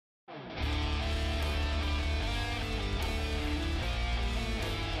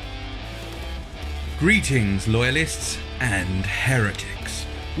Greetings, loyalists and heretics.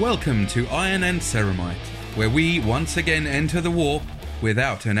 Welcome to Iron and Ceramite, where we once again enter the warp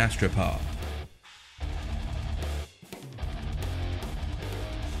without an astropar.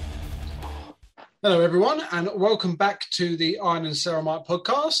 Hello everyone and welcome back to the Iron and Ceramite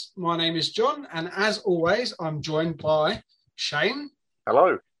podcast. My name is John and as always I'm joined by Shane.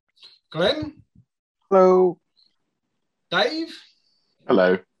 Hello. Glenn. Hello. Dave.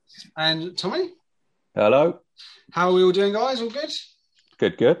 Hello. And Tommy. Hello. How are we all doing, guys? All good?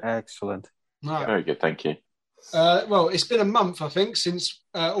 Good. Excellent. Right. Very good, thank you. Well, it's been a month, I think, since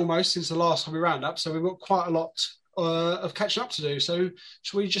the last hobby roundup, so we've got quite a lot of catching up to do. So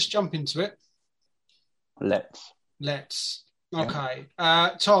shall we just jump into it? Let's. Okay.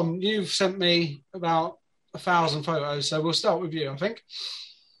 Tom, you've sent me about 1,000 photos, so we'll start with you, I think.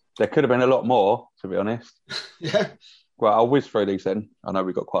 There could have been a lot more, to be honest. Yeah. Well, I'll whiz through these then. I know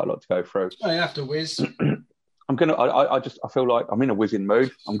we've got quite a lot to go through. Oh, you have to whiz. I feel like I'm in a whizzing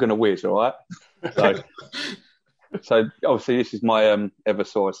mood. I'm gonna whiz, all right? So obviously this is my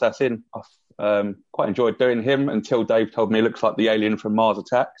Eversaw Assassin. I've quite enjoyed doing him until Dave told me he looks like the alien from Mars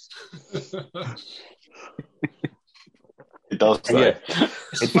Attacks. It does, though. Yeah.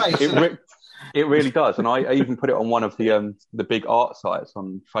 It really does, and I even put it on one of the big art sites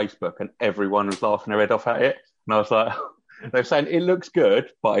on Facebook, and everyone was laughing their head off at it. And I was like, they're saying it looks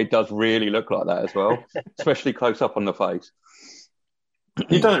good, but it does really look like that as well, especially close up on the face.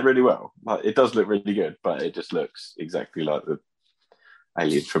 You've done it really well. Like, it does look really good, but it just looks exactly like the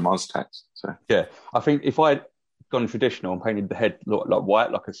alien from Mars Attacks. So yeah, I think if I had gone traditional and painted the head like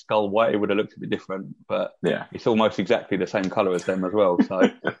white, like a skull white, it would have looked a bit different. But yeah, it's almost exactly the same colour as them as well.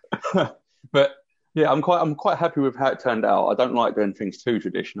 So, but yeah, I'm quite happy with how it turned out. I don't like doing things too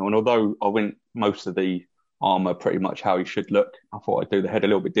traditional, and although I went most of the armour pretty much how he should look, I thought I'd do the head a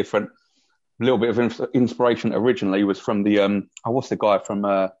little bit different. A little bit of inspiration originally was from the what's the guy from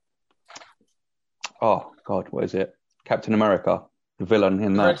what is it? Captain America, the villain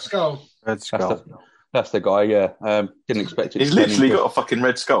in that. Red Skull. That's the guy. Yeah, didn't expect it. He's literally got a fucking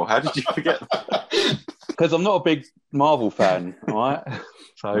red skull. How did you forget that? Because I'm not a big Marvel fan, all right?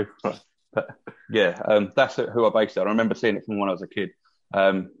 So, but, yeah, that's who I based it on. I remember seeing it from when I was a kid.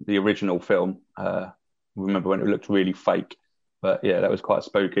 The original film. Remember when it looked really fake, but yeah, that was quite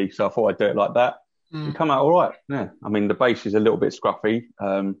spooky. So I thought I'd do it like that. It come out all right. Yeah, I mean the base is a little bit scruffy,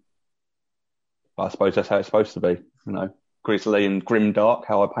 but I suppose that's how it's supposed to be. You know, grisly and grim dark.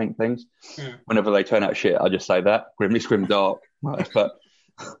 How I paint things. Yeah. Whenever they turn out shit, I just say that grim dark. But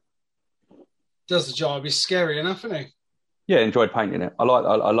does the job. He's scary enough, isn't he? Yeah, enjoyed painting it. I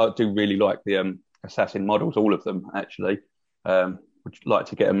really like the assassin models, all of them actually. Would like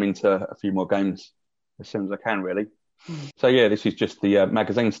to get them into a few more games as soon as I can, really. So yeah, this is just the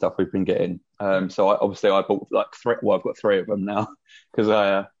magazine stuff we've been getting. So I bought like I've got 3 of them now because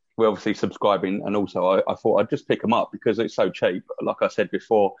we're obviously subscribing, and also I thought I'd just pick them up because it's so cheap. Like I said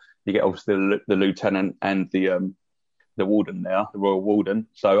before, you get obviously the lieutenant and the warden now, the Royal Warden.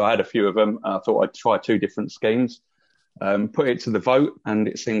 So I had a few of them. I thought I'd try 2 different schemes, put it to the vote, and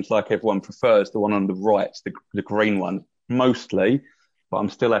it seems like everyone prefers the one on the right, the green one, mostly. But I'm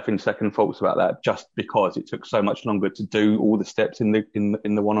still having second thoughts about that, just because it took so much longer to do all the steps in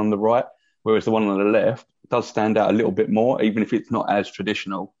the one on the right, whereas the one on the left does stand out a little bit more, even if it's not as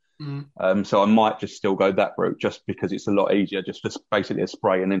traditional. So I might just still go that route, just because it's a lot easier, just basically a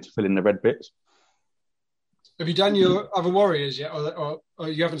spray and then to fill in the red bits. Have you done your other warriors yet, or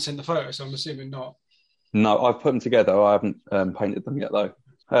you haven't sent the photos? So I'm assuming not. No, I've put them together. I haven't painted them yet, though.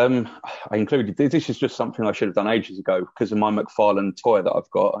 I included this is just something I should have done ages ago because of my McFarlane toy that I've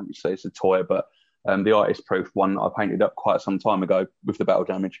got. I say it's a toy, but the artist proof one I painted up quite some time ago with the battle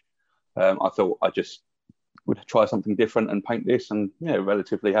damage. I thought I just would try something different and paint this, and yeah,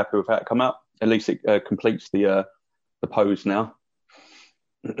 relatively happy with how it come out. At least it completes the pose now.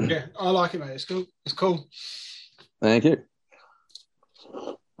 Yeah, I like it, mate. It's cool. It's cool. Thank you.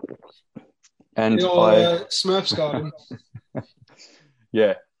 And Smurfs garden.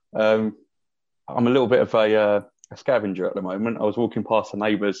 Yeah, I'm a little bit of a scavenger at the moment. I was walking past the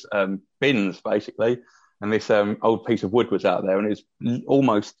neighbour's bins, basically, and this old piece of wood was out there, and it was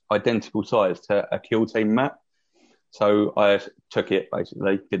almost identical size to a Kill Team map. So I took it,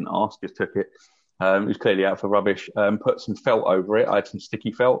 basically, didn't ask, just took it. It was clearly out for rubbish. Put some felt over it. I had some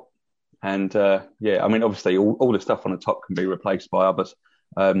sticky felt. And, yeah, I mean, obviously, all the stuff on the top can be replaced by other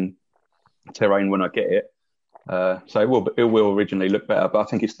terrain when I get it. So it will originally look better, but I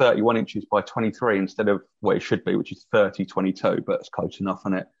think it's 31 inches by 23 instead of what it should be, which is 30/22, but it's close enough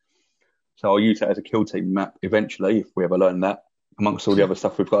on it. So I'll use it as a Kill Team map eventually, if we ever learn that, amongst all the other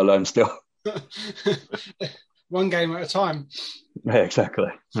stuff we've got to learn still. One game at a time. Yeah,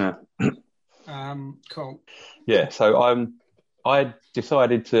 exactly. Yeah. Cool. Yeah, so I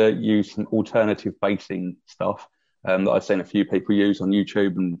decided to use some alternative basing stuff that I've seen a few people use on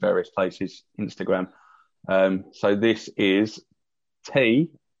YouTube and various places, Instagram. So this is tea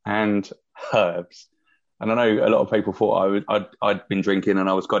and herbs. And I know a lot of people thought I'd been drinking and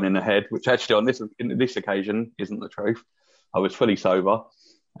I was gone in the head, which actually on this occasion isn't the truth. I was fully sober.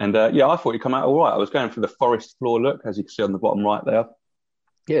 And I thought it'd come out all right. I was going for the forest floor look, as you can see on the bottom right there.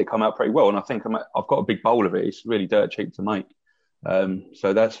 Yeah, it came out pretty well. And I think I've got a big bowl of it. It's really dirt cheap to make.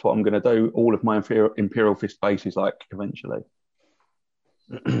 So that's what I'm going to do. All of my Imperial Fist bases like eventually.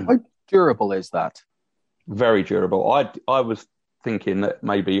 How durable is that? Very durable. I was thinking that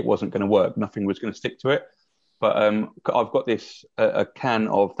maybe it wasn't going to work. Nothing was going to stick to it. But I've got this a can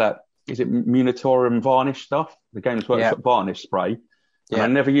of that. Is it Munitorium varnish stuff? The Games Workshop varnish spray. And I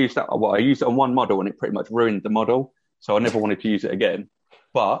never used that. Well, I used it on one model and it pretty much ruined the model. So I never wanted to use it again.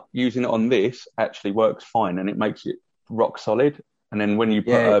 But using it on this actually works fine and it makes it rock solid. And then when you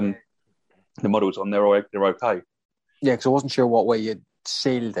put the models on, they're okay. Yeah, because I wasn't sure what way you'd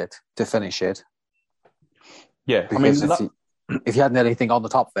sealed it to finish it. Yeah, because if you hadn't anything on the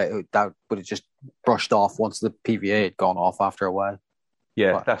top of it, that would have just brushed off once the PVA had gone off after a while.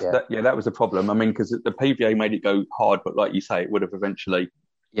 Yeah, that was the problem. I mean, because the PVA made it go hard, but like you say, it would have eventually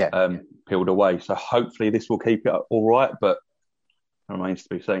peeled away. So hopefully this will keep it all right, but it remains to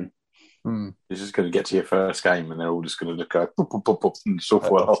be seen. You're just going to get to your first game and they're all just going to look like pop, pop, pop, pop, and just all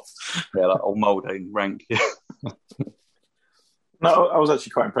fall off. Yeah, like all mouldy and rank. No, I was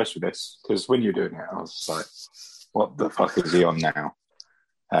actually quite impressed with this because when you were doing it, I was like, what the fuck is he on now?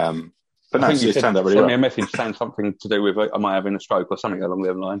 But no, it's turned out really well. Send me a message saying something to do with am I having a stroke or something along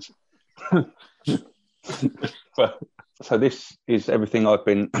those lines. So this is everything I've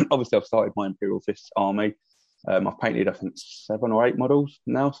been... Obviously, I've started my Imperial Fist army. I've painted, I think, 7 or 8 models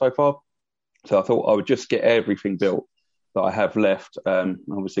now so far. So I thought I would just get everything built that I have left.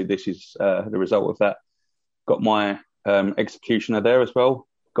 Obviously, this is the result of that. Got my Executioner there as well.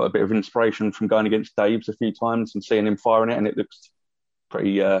 Got a bit of inspiration from going against Dave's a few times and seeing him firing it, and it looks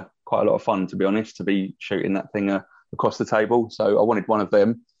pretty quite a lot of fun, to be honest, to be shooting that thing across the table. So I wanted one of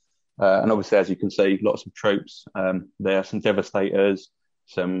them. And obviously, as you can see, lots of troops. There are some Devastators,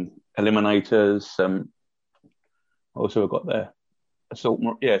 some Eliminators, some... Also, I've got there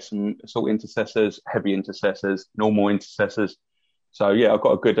some assault intercessors, heavy intercessors, normal intercessors. So yeah, I've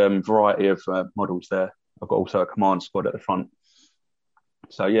got a good variety of models there. I've got also a command squad at the front.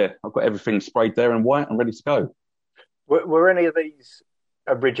 So yeah, I've got everything sprayed there in white and ready to go. Were any of these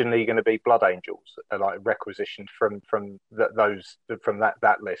originally going to be Blood Angels, like requisitioned from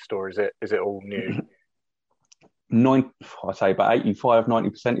that list, or is it all new? I'd say about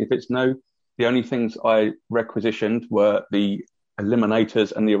 85-90% if it's new. The only things I requisitioned were the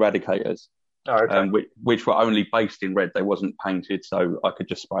Eliminators and the Eradicators, which were only based in red. They wasn't painted, so I could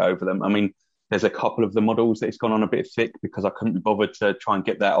just spray over them. I mean, there's a couple of the models that it's gone on a bit thick because I couldn't be bothered to try and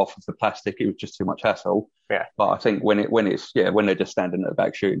get that off of the plastic. It was just too much hassle. Yeah. But I think when they're just standing at the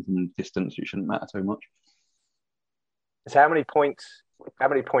back shooting from distance, it shouldn't matter too much. So how many points do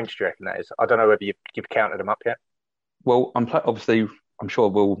you reckon that is? I don't know whether you've counted them up yet. Well, obviously, I'm sure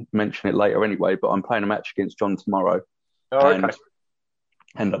we'll mention it later anyway, but I'm playing a match against John tomorrow. Oh, okay.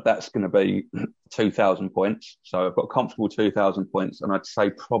 And that's going to be 2,000 points. So I've got a comfortable 2,000 points, and I'd say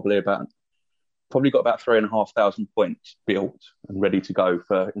probably got about 3,500 points built and ready to go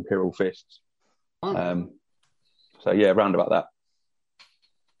for Imperial Fists. Oh. So yeah, round about that.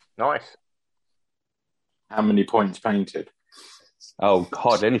 Nice. How many points painted? Oh,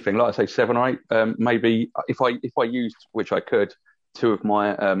 hardly anything. Like I say, 7 or 8. Maybe if I used, which I could, 2 of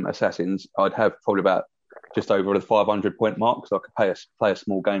my assassins, I'd have probably about just over the 500 point mark, so I could play a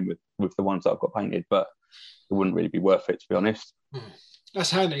small game with the ones that I've got painted, but it wouldn't really be worth it, to be honest.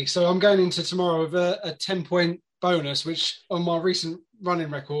 That's handy. So I'm going into tomorrow with a 10-point bonus, which on my recent running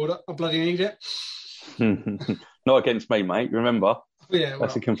record, I bloody need it. Not against me, mate. Remember,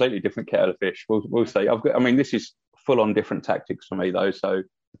 that's a completely different kettle of fish. We'll see. This is full-on different tactics for me, though, so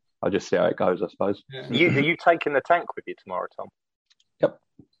I'll just see how it goes, I suppose. Yeah. Are you taking the tank with you tomorrow, Tom? Yep.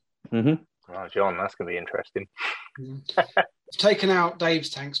 Mm-hmm. Oh, John, that's going to be interesting. I've taken out Dave's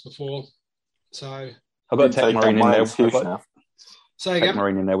tanks before, so... I've got a Tech Marine in there. Say again? Tech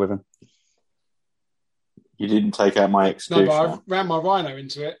Marine in there with him. You didn't take out my Executioner. No, but I ran my Rhino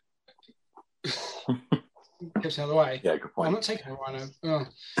into it. Kept out of the way. Yeah, good point. I'm not taking a Rhino. Oh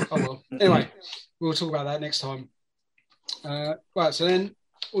well. Anyway, we'll talk about that next time. Right, so then,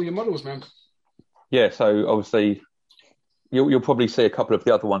 all your models, man. Yeah, so obviously You'll probably see a couple of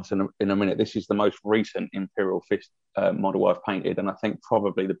the other ones in a minute. This is the most recent Imperial Fist model I've painted, and I think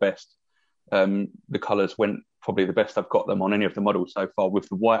probably the best. The colours went probably the best I've got them on any of the models so far, with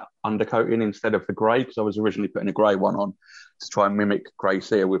the white undercoating instead of the grey, because I was originally putting a grey one on to try and mimic Grey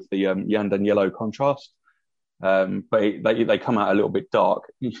Seer with the Yandan yellow contrast. But they come out a little bit dark.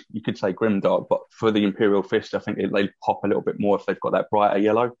 You could say grim dark, but for the Imperial Fist, I think they pop a little bit more if they've got that brighter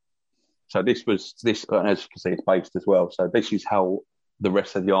yellow. So this, and as you can see, it's based as well. So this is how the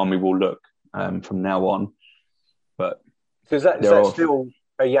rest of the army will look from now on. But so is that still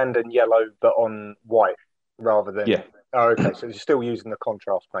a Yandan yellow but on white rather than? Yeah. Oh, okay. So you're still using the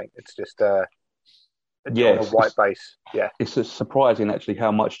contrast paint. It's just on yeah, a white base. Yeah. It's surprising actually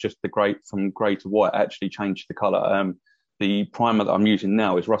how much just the grey from grey to white actually changed the colour. The primer that I'm using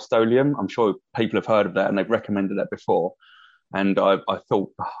now is Rust-Oleum. I'm sure people have heard of that and they've recommended that before. And I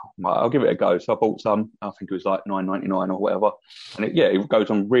thought, I'll give it a go. So I bought some. I think it was like $9.99 or whatever. And it goes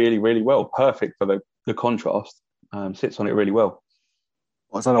on really, really well. Perfect for the contrast. Sits on it really well.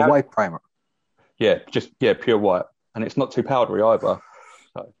 Was that a white primer? Yeah, pure white. And it's not too powdery either.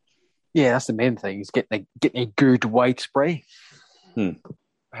 So. Yeah, that's the main thing. Is getting a good white spray.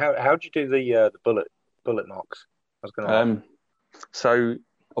 How do you do the bullet marks? I was going to So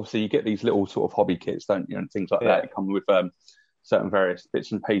obviously you get these little sort of hobby kits, don't you, and things like that. It comes with certain various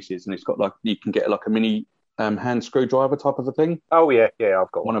bits and pieces, and it's got you can get like a mini hand screwdriver type of a thing. Oh yeah,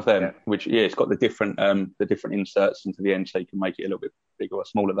 I've got one of them. Yeah. Which it's got the different inserts into the end, so you can make it a little bit bigger or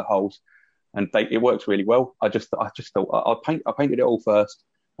smaller, the holes, and it works really well. I just thought I painted it all first,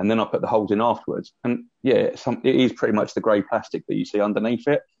 and then I put the holes in afterwards, and it is pretty much the grey plastic that you see underneath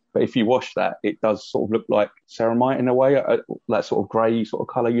it. But if you wash that, it does sort of look like ceramite in a way, that sort of grey sort of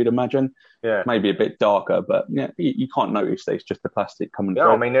colour you'd imagine. Yeah. Maybe a bit darker, but yeah, you can't notice that it's just the plastic coming through.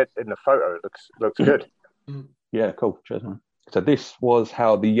 Yeah, I mean, in the photo, it looks good. Yeah, cool. Cheers, man. So this was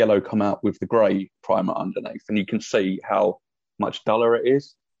how the yellow come out with the grey primer underneath, and you can see how much duller it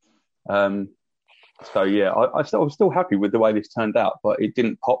is. So yeah, I was still happy with the way this turned out, but it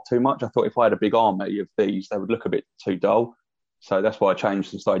didn't pop too much. I thought if I had a big army of these, they would look a bit too dull. So that's why I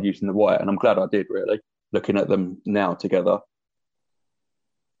changed and started using the white, and I'm glad I did, really, looking at them now together.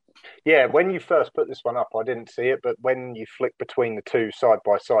 Yeah, when you first put this one up, I didn't see it, but when you flick between the two side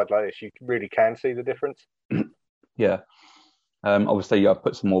by side like this, you really can see the difference. Yeah. Obviously, I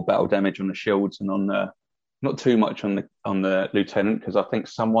put some more battle damage on the shields and on not too much on the lieutenant, because I think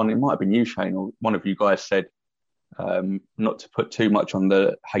it might have been you, Shane, or one of you guys said not to put too much on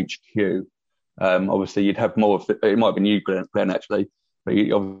the HQ. Obviously, you'd have more of it might have been you, Glenn, actually. But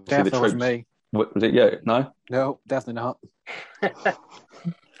obviously definitely the troops. Was me. What, was it? Yeah, no, definitely not.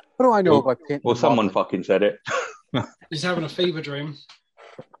 What do I know about painting? Well, someone fucking said it. He's having a fever dream.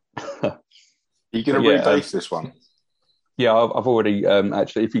 Are you going to rebase this one? Yeah, I've already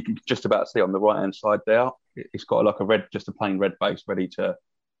actually. If you can just about see on the right hand side there, it's got like just a plain red base, ready to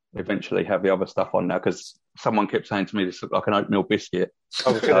eventually have the other stuff on now. Because someone kept saying to me this looked like an oatmeal biscuit.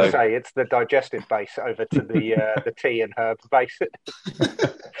 I was going to say it's the digestive base over to the tea and herb base.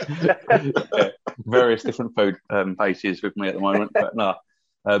 Various different food bases with me at the moment, but no.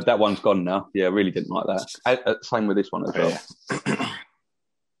 That one's gone now. Yeah, really didn't like that. Same with this one as well.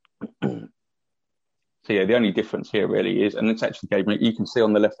 So yeah, the only difference here really is, and it's actually gave me, you can see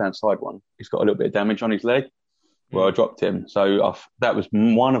on the left-hand side one, he's got a little bit of damage on his leg where I dropped him. So that was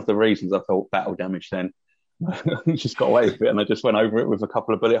one of the reasons I thought battle damage then. I just got away with it and I just went over it with a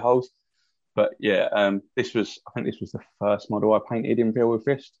couple of bullet holes. But yeah, I think this was the first model I painted in Imperial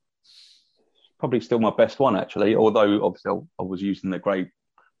Fist. Probably still my best one actually, although obviously I was using the grey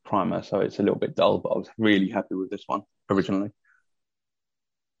primer, so it's a little bit dull, but I was really happy with this one originally.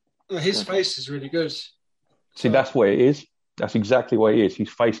 His face is really good. See, that's what it is. That's exactly what it is. His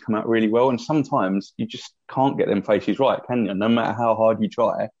face come out really well, and sometimes you just can't get them faces right, can you? No matter how hard you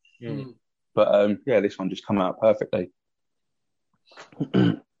try. Mm. But this one just come out perfectly.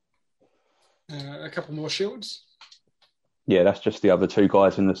 A couple more shields. Yeah, that's just the other two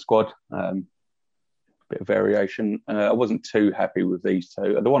guys in the squad. Bit of variation. I wasn't too happy with these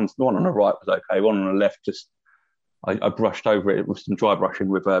two. The one on the right was okay. The one on the left, I brushed over it with some dry brushing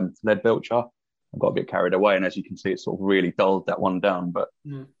with lead belcher. I got a bit carried away, and as you can see, it sort of really dulled that one down. But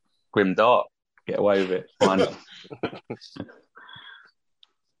grim dark, get away with it. Fine.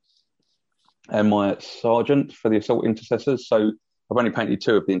 And my sergeant for the assault intercessors. So I've only painted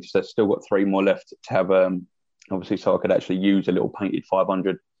 2 of the intercessors. Still got 3 more left to have. Obviously, so I could actually use a little painted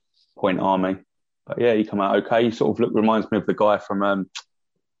 500 point army. But yeah, he come out okay. He sort of reminds me of the guy from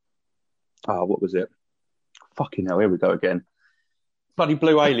what was it? Fucking hell, here we go again. Bloody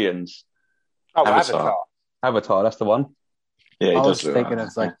Blue Aliens. Oh, Avatar. Avatar, that's the one. Yeah, it I was does look thinking like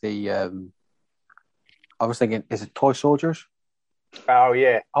of like the. I was thinking, is it Toy Soldiers? Oh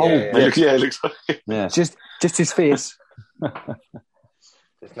yeah. Oh, yeah. It looks like Yeah. Just his face.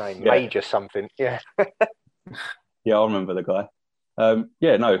 His name Yeah. Major something. Yeah. Yeah, I remember the guy.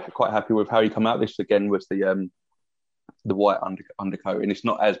 Yeah, no, quite happy with how he come out. This again was the white undercoat, and it's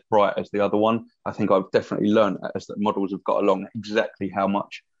not as bright as the other one. I think I've definitely learned as the models have got along exactly how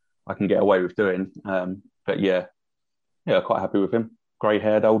much I can get away with doing. But yeah, quite happy with him.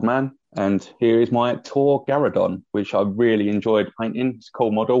 Grey-haired old man. And here is my Tor Garadon, which I really enjoyed painting. It's a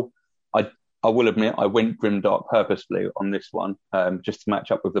cool model. I will admit I went grimdark purposefully on this one, just to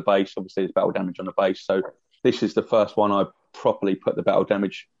match up with the base. Obviously, there's battle damage on the base, so this is the first one I properly put the battle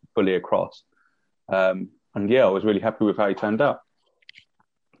damage fully across. And yeah, I was really happy with how he turned out.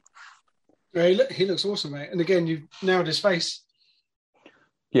 Yeah, he looks awesome, mate. And again, you've nailed his face.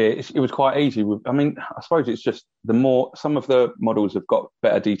 Yeah, it was quite easy. I mean, I suppose it's just some of the models have got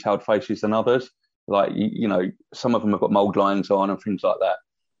better detailed faces than others. Like, you know, some of them have got mold lines on and things like that.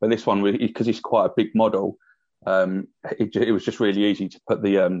 But this one, because it's quite a big model, it was just really easy to put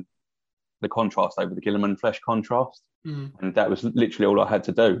the contrast over the Guilliman flesh contrast. Mm. And that was literally all I had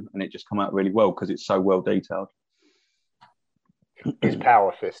to do. And it just come out really well because it's so well detailed. His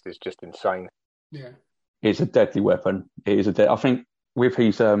power fist is just insane. Yeah. It's a deadly weapon. I think with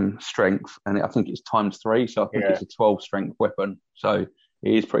his strength, and I think it's ×3, so I think it's a 12 strength weapon. So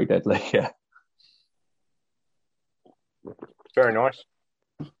it is pretty deadly, yeah. Very nice.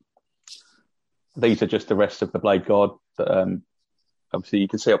 These are just the rest of the Blade Guard. That, obviously, you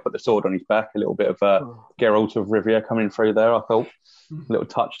can see I put the sword on his back, a little bit of Geralt of Rivia coming through there, I thought. A little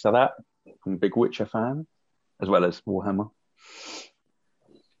touch to that. I'm a big Witcher fan, as well as Warhammer.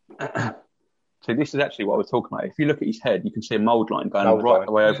 So this is actually what I was talking about. If you look at his head, you can see a mould line going right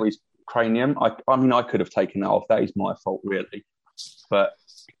the way over his cranium. I mean, I could have taken that off. That is my fault, really. But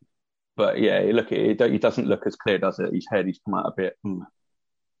yeah, look at it. It doesn't look as clear, does it? His head, he's come out a bit.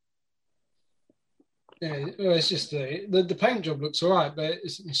 Yeah, well, it's just the paint job looks all right, but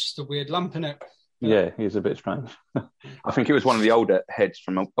it's just a weird lump in it. Yeah, he is a bit strange. I think it was one of the older heads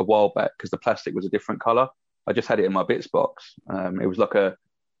from a while back because the plastic was a different colour. I just had it in my bits box. It was like a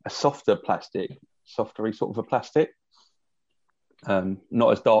softer plastic, softery sort of a plastic.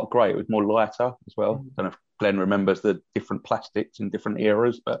 Not as dark grey, it was more lighter as well. I don't know if Glenn remembers the different plastics in different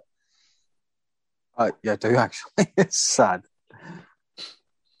eras, but... Yeah, I do actually. It's sad.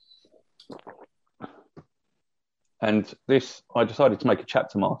 And this, I decided to make a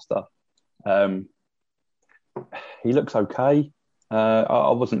chapter master. He looks okay.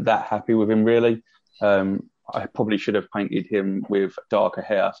 I wasn't that happy with him, really. I probably should have painted him with darker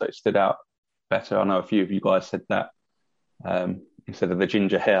hair so it stood out better. I know a few of you guys said that instead of the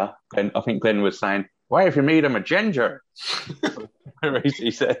ginger hair. And I think Glenn was saying, "Why have you made him a ginger?"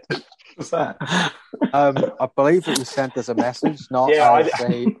 He said. What's that? I believe it was sent as a message, not as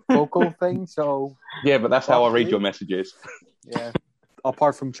a vocal thing. So yeah, but that's how I read your messages. Yeah,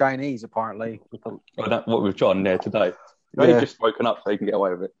 apart from Chinese, apparently. What with John there today? He's just woken up so he can get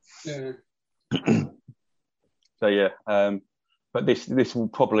away with it. Yeah. So yeah, but this will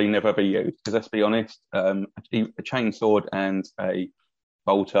probably never be used because let's be honest, a chainsword and a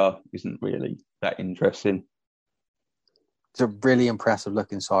bolter isn't really that interesting. It's a really impressive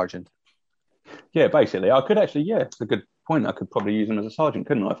looking sergeant. Yeah, basically, I could actually. Yeah, it's a good point. I could probably use him as a sergeant,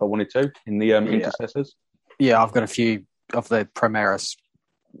 couldn't I, if I wanted to in the intercessors? Yeah, I've got a few of the Primaris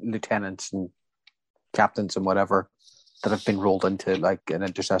lieutenants and captains and whatever that have been rolled into like an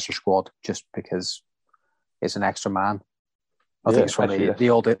intercessor squad just because it's an extra man. I think it's from the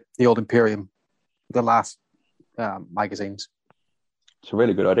old Imperium, the last magazines. It's a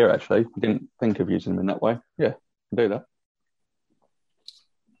really good idea, actually. I didn't think of using them in that way. Yeah, I can do that.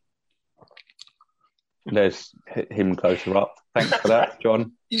 There's him closer up. Thanks for that,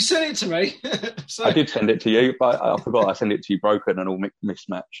 John. You sent it to me. So... I did send it to you, but I forgot I sent it to you broken and all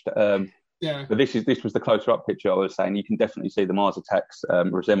mismatched. Yeah. But this was the closer up picture I was saying. You can definitely see the Mars Attacks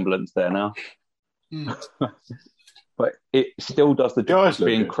resemblance there now. Mm. But it still does the job of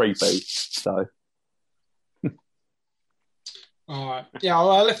being good. creepy. So. All right. Yeah,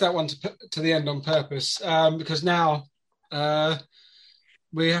 well, I left that one to the end on purpose because now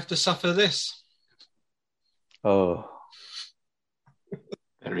we have to suffer this. Oh.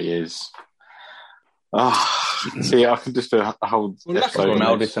 There he is. See, I can just do a whole episode on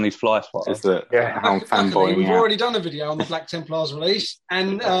Ronaldus and his fly swatter. Is that how I'm fanboying We've out. already done a video on the Black Templars release,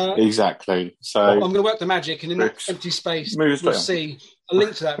 and Exactly. So I'm going to work the magic, and in that empty space, Move you'll down. see a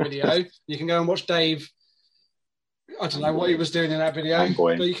link to that video. You can go and watch Dave I don't know what he was doing in that video,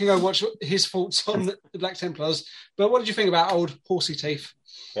 Fanboying. but you can go watch his thoughts on the Black Templars. But what did you think about old Horsey Teeth?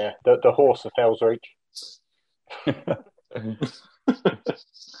 Yeah, the horse of Hell's Reach.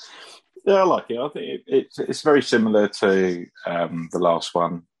 Yeah, I like it. I think it's very similar to the last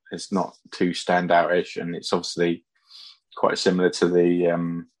one. It's not too standout-ish, and it's obviously quite similar to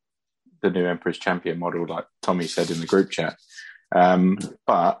the new Emperor's Champion model, like Tommy said in the group chat.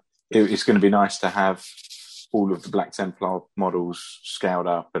 But it's going to be nice to have all of the Black Templar models scaled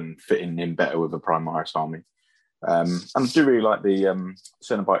up and fitting in better with a Primaris army. And I do really like the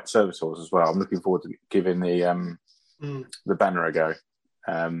Cenobite Servitors as well. I'm looking forward to giving the banner a go.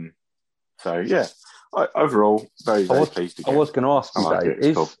 So yeah, overall, very pleased. I was going to ask you, like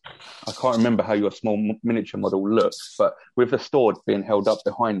Dave, cool. I can't remember how your small miniature model looks, but with the sword being held up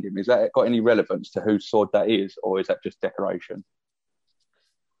behind him, is that got any relevance to whose sword that is, or is that just decoration?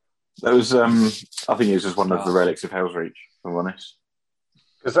 That was, I think it was just one of the relics of Hell's Reach, if I'm honest.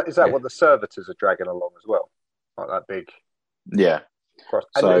 Is that what the servitors are dragging along as well? Like that big Yeah. cross.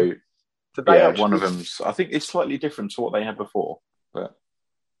 So, Actually, one of them's, I think it's slightly different to what they had before, but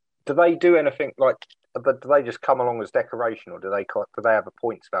do they do anything like? Do they just come along as decoration, or do they have a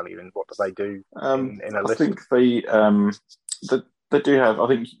points value? And what do they do in a list? I think they do have. I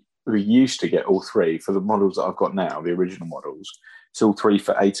think we used to get all three for the models that I've got now, the original models. It's all three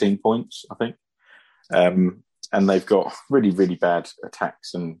for 18 points, I think. And they've got really, really bad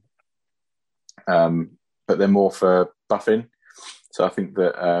attacks, and but they're more for buffing. So I think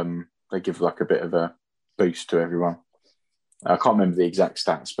that they give like a bit of a boost to everyone. I can't remember the exact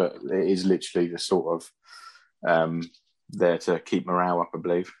stats, but it is literally the sort of there to keep morale up, I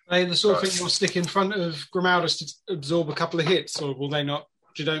believe. Are they the sort of thing you'll stick in front of Grimaldus to absorb a couple of hits, or will they not?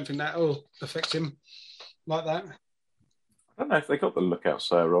 You don't think that will affect him like that? I don't know if they got the lookout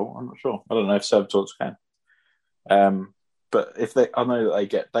Sir roll. I'm not sure. I don't know if Servitors can. But if I know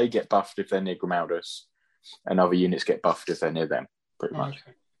that they get buffed if they're near Grimaldus, and other units get buffed if they're near them, pretty much.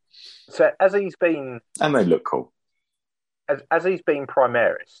 Okay. So as he's been, And they look cool. as he's been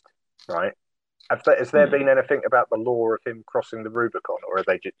Primarist, right? Has there been anything about the lore of him crossing the Rubicon, or have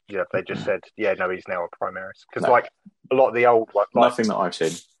they just said, yeah, no, he's now a Primarist? Because like a lot of the old, Nothing that I've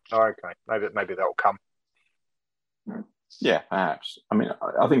seen. Oh, okay, maybe that'll come. Yeah, perhaps. I mean,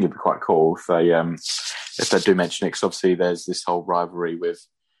 I think it'd be quite cool if they do mention it, because obviously there's this whole rivalry with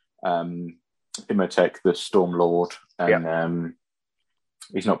Imhotep, the Storm Lord, and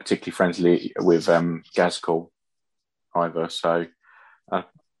he's not particularly friendly with Ghazghkull either. So, I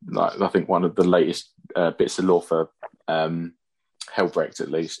think one of the latest bits of lore for Helbrecht, at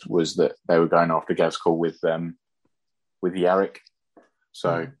least, was that they were going after Ghazghkull with Yarick.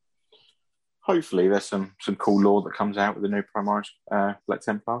 So. Hopefully, there's some cool lore that comes out with the new Primaris Black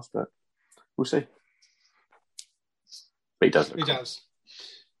Templars, but we'll see. But he does look cool. Does.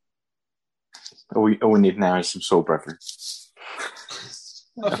 All we need now is some Sword Brethren.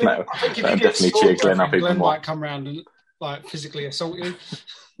 I think if you get definitely cheer Glenn up even Glenn more. might come round and like physically assault you.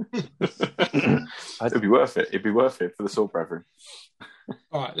 It'd be worth it. It'd be worth it for the Sword Brethren.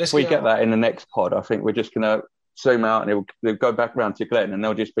 All right, let's If we get that in the next pod, I think we're just going to zoom out and they'll go back round to Glenn, and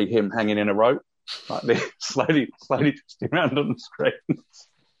there'll just be him hanging in a rope, like this, slowly twisting around on the screen.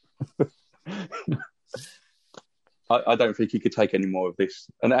 I don't think he could take any more of this.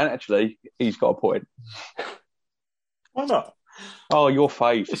 And actually, he's got a point. Why not? Oh, your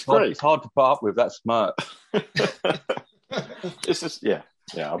face. It's hard to put up with that smirk. It's just, yeah,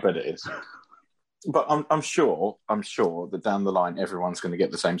 I bet it is. But I'm sure that down the line, everyone's going to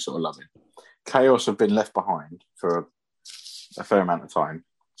get the same sort of loving. Chaos have been left behind for a fair amount of time,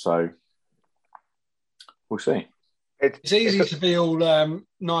 so we'll see. It's easy to be all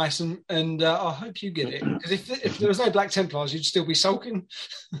nice and I hope you get it, because if there was no Black Templars, you'd still be sulking.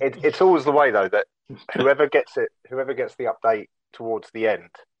 It's always the way though that whoever gets the update towards the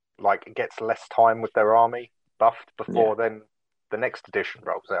end, like it gets less time with their army buffed before then the next edition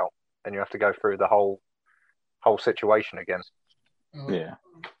rolls out, and you have to go through the whole situation again. Yeah.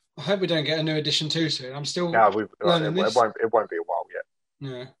 I hope we don't get a new edition too soon. I'm still it learning this. won't be a while yet.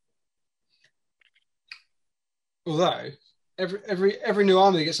 Yeah. Although every new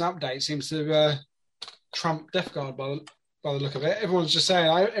army that gets an update seems to trump Death Guard by the look of it. Everyone's just saying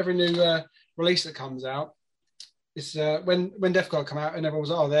every new release that comes out is when Death Guard come out and everyone's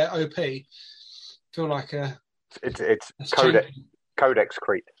like, they're OP. Feel like it's Codex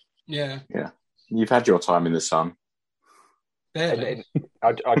Crete. Yeah. You've had your time in the sun. Barely.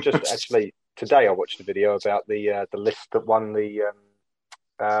 I just actually today I watched a video about the list that won the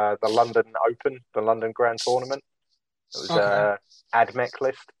London Open, the London Grand Tournament. It was AdMech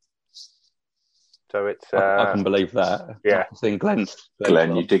list. So it's I can believe that. Yeah. I've seen Glenn,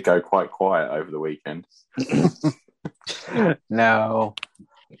 you did go quite quiet over the weekend. No.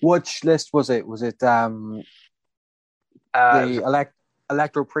 Which list was it? Was it the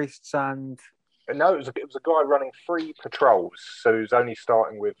Electro Priests and... No, it was a guy running 3 patrols, so he was only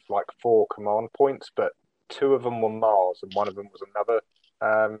starting with like 4 command points, but 2 of them were Mars and 1 of them was another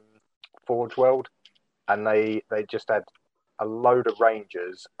Forge World, and they just had a load of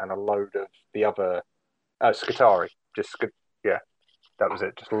Rangers and a load of the other Skitarii. That was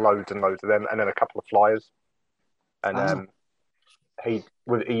it. Just loads and loads of them, and then a couple of flyers. And he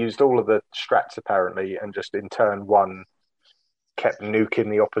used all of the strats apparently, and just in turn 1 kept nuking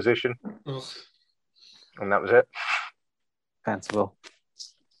the opposition. Ugh. And that was it. Fanciful.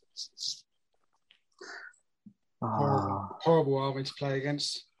 Horrible army to play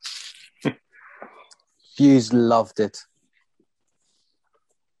against. Fuse loved it.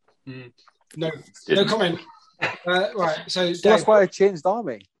 No comment. Right, so Dave, that's why I changed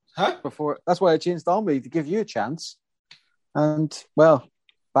army. Huh? That's why I changed army, to give you a chance. And, well,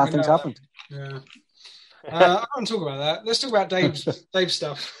 bad things happened. Yeah. I don't want to talk about that. Let's talk about Dave's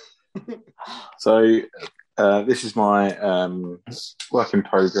stuff. So this is my work in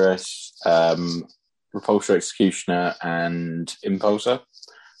progress, Repulsor Executioner and Impulsor.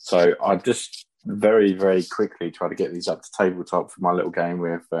 So I just very, very quickly try to get these up to tabletop for my little game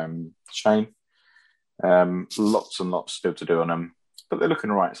with Shane. Lots and lots still to do on them, but they're looking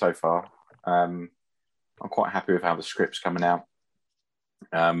all right so far. I'm quite happy with how the script's coming out.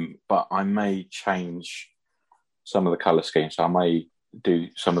 But I may change some of the colour scheme, so I may do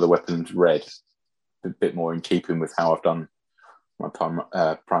some of the weapons red, a bit more in keeping with how I've done my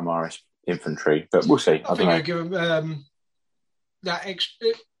Primaris infantry. But we'll see. I don't know. Give them that extra.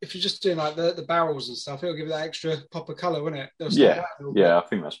 If you're just doing like the barrels and stuff, it'll give it that extra pop of colour, won't it? Yeah. I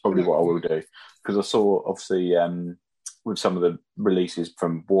think that's probably what I will do, because I saw obviously with some of the releases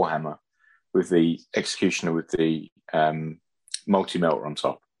from Warhammer with the Executioner with the multi-melter on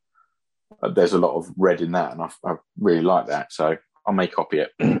top. There's a lot of red in that, and I really like that, so I may copy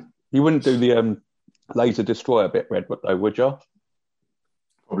it. You wouldn't do the laser destroyer bit red, though, would you?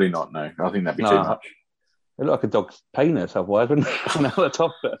 Probably not, no. I think that'd be too much. It looked like a dog's penis otherwise, wouldn't it? On the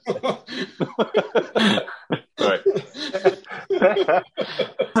top Right.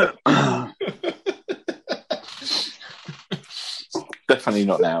 Definitely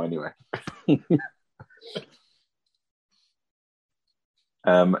not now, anyway.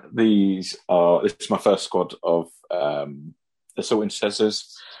 This is my first squad of Assault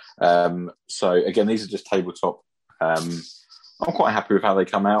Intercessors. So again, these are just tabletop. I'm quite happy with how they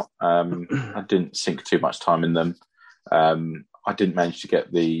come out. I didn't sink too much time in them. I didn't manage to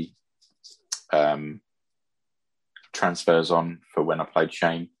get the transfers on for when I played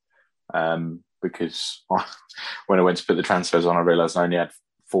Shane, because when I went to put the transfers on, I realised I only had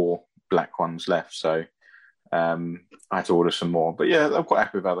 4 black ones left. So I had to order some more. But yeah, I'm quite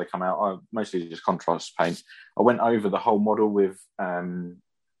happy with how they come out. I mostly just contrast paint. I went over the whole model with,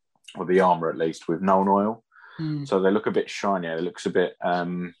 or the armour at least, with Nuln Oil. So they look a bit shinier. It looks a bit,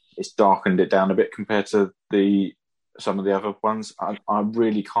 it's darkened it down a bit compared to some of the other ones. I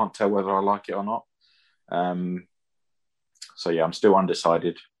really can't tell whether I like it or not. So yeah, I'm still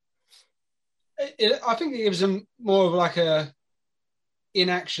undecided. I think it gives them more of like a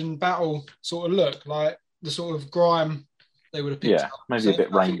in-action battle sort of look, like the sort of grime they would have picked up. Maybe a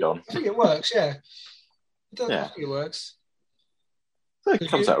bit rained on. I think it works, yeah. I think it works. It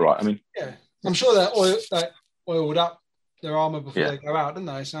comes out right. I mean, yeah, I'm sure that oiled up their armour before they go out, didn't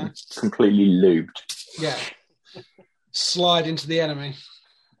they? So it's completely lubed. Yeah. Slide into the enemy.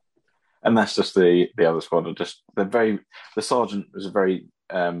 And that's just the other squad. The sergeant was a very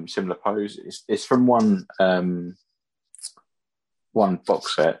similar pose. It's from one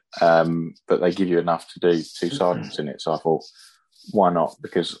box set, but they give you enough to do 2 sergeants in it. So I thought, why not?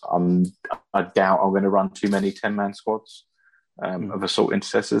 Because I doubt I'm going to run too many 10-man squads of Assault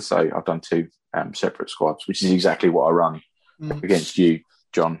Intercessors. So I've done 2 separate squads, which is exactly what I run against you,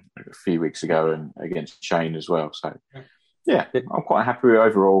 John, a few weeks ago, and against Shane as well. So yeah, I'm quite happy with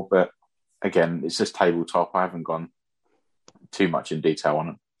overall, but again, it's just tabletop. I haven't gone too much in detail on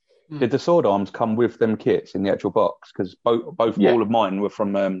it. Did the sword arms come with them kits in the actual box? Because all of mine were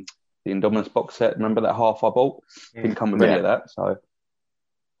from the Indominus box set. Remember that half I bought? Didn't come with any of that. So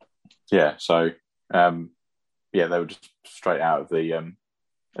they were just straight out of the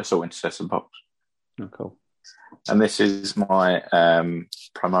Assault Intercessor box. Oh, cool. And this is my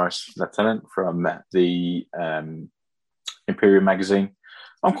Primaris Lieutenant from the Imperium magazine.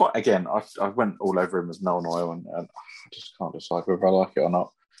 I'm quite, again, I went all over him with Nuln Oil, and I just can't decide whether I like it or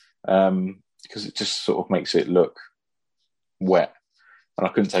not. because it just sort of makes it look wet. And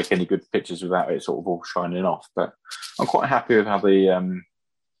I couldn't take any good pictures without it sort of all shining off. But I'm quite happy with how the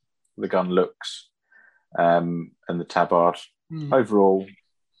gun looks and the tabard. Overall,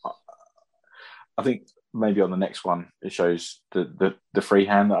 I think maybe on the next one it shows the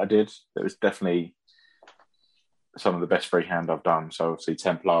freehand that I did. It was definitely some of the best freehand I've done. So obviously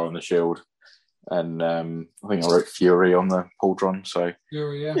Templar on the shield, and I think I wrote Fury on the pauldron. So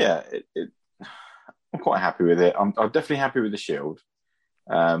Fury, yeah, I'm quite happy with it. I'm definitely happy with the shield.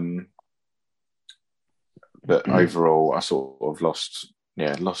 But overall, I sort of lost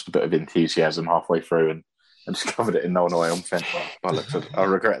a bit of enthusiasm halfway through and just covered it in Nolan oil and fence bollocks. I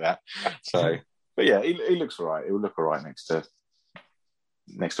regret that. So, but yeah, he looks all right. It will look all right next to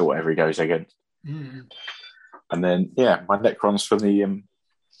whatever he goes against. And then, yeah, my Necrons from the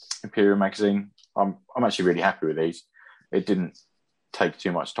Imperial magazine. I'm actually really happy with these. It didn't take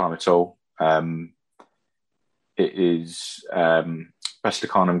too much time at all. It is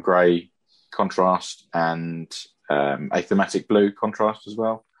Besticanum Grey contrast and a thematic blue contrast as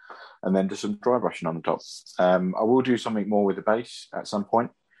well. And then just some dry brushing on the top. I will do something more with the base at some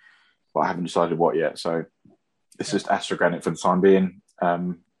point, but I haven't decided what yet. So it's just Astrogranite for the time being. I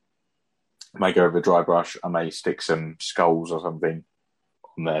may go over a dry brush. I may stick some skulls or something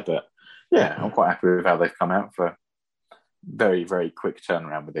on there. But yeah, I'm quite happy with how they've come out for very, very quick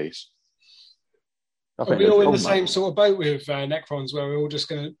turnaround with these. Are we all in the same sort of boat with Necrons, where we're all just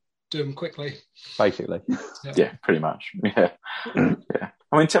going to do them quickly? Basically. Yeah, pretty much. Yeah. Yeah.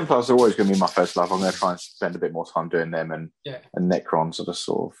 I mean, Templars are always going to be my first love. I'm going to try and spend a bit more time doing them, and Necrons are just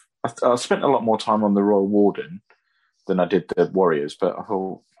sort of... I spent a lot more time on the Royal Warden than I did the Warriors, but I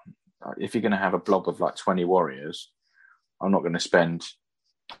thought if you're going to have a blob of like 20 Warriors, I'm not going to spend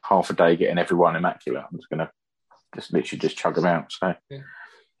half a day getting everyone immaculate. I'm just going to literally chug them out. So,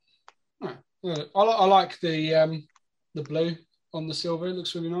 I like the blue on the silver. It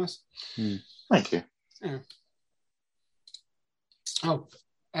looks really nice. Thank you. Yeah. Oh,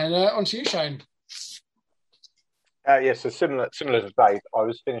 and on to you, Shane. So similar to Dave, I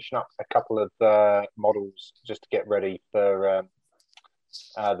was finishing up a couple of models just to get ready for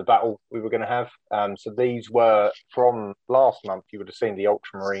the battle we were going to have. So these were from last month. You would have seen the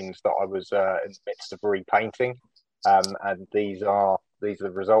Ultramarines that I was in the midst of repainting, and these are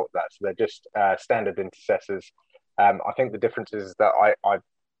the result of that. So they're just standard intercessors. I think the difference is that I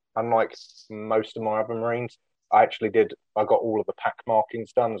unlike most of my other Marines, I got all of the pack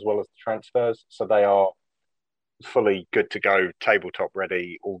markings done as well as the transfers. So they are fully good to go, tabletop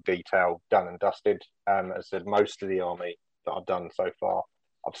ready, all detailed, done and dusted. As I said, most of the army that I've done so far,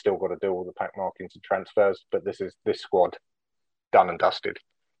 I've still got to do all the pack markings and transfers, but this squad done and dusted.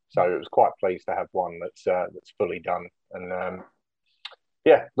 So it was quite pleased to have one that's fully done, and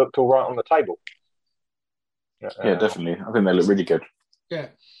looked all right on the table. Yeah, definitely. I think they look really good. Yeah.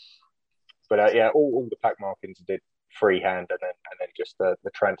 But all the pack markings I did freehand, and then just the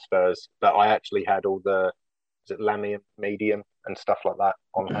transfers. But I actually had all the lamium, medium, and stuff like that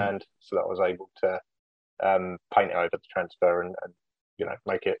on hand, so that I was able to paint it over the transfer and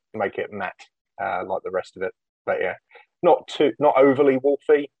make it matte like the rest of it. But yeah, not overly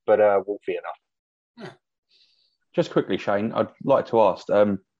wolfy, but wolfy enough. Just quickly, Shane, I'd like to ask,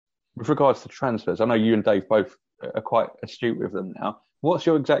 with regards to transfers, I know you and Dave both are quite astute with them now. What's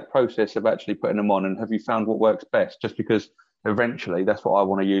your exact process of actually putting them on, and have you found what works best? Just because eventually that's what I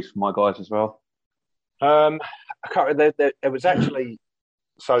want to use for my guys as well. I can't remember. It was actually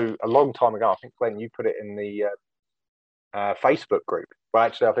a long time ago. I think, Glenn, you put it in the Facebook group. Well,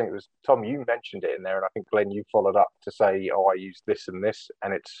 actually, I think it was Tom. You mentioned it in there, and I think Glenn, you followed up to say, "Oh, I use this and this,"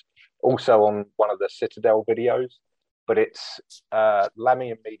 and it's also on one of the Citadel videos. But it's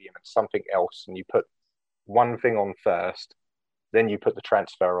lamium, medium, and something else, and you put one thing on first. Then you put the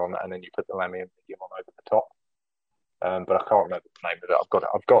transfer on, and then you put the lamium medium on over the top. But I can't remember the name of it. I've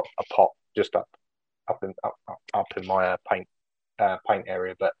got a pot just up in my paint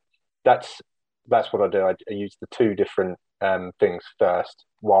area. But that's what I do. I use the two different things first,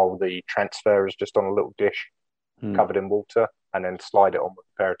 while the transfer is just on a little dish covered in water, and then slide it on with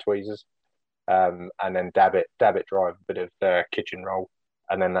a pair of tweezers, and then dab it dry with a bit of kitchen roll,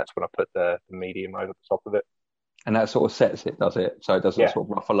 and then that's when I put the medium over the top of it. And that sort of sets it, does it? So it doesn't sort of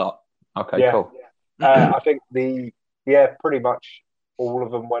ruffle up. Okay, cool. I think pretty much all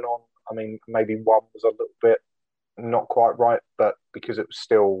of them went on. I mean, maybe one was a little bit not quite right, but because it was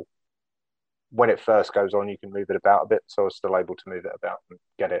still, when it first goes on, you can move it about a bit. So I was still able to move it about and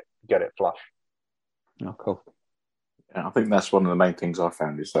get it flush. Oh, cool. Yeah, I think that's one of the main things I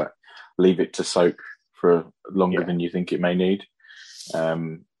found is that leave it to soak for longer than you think it may need.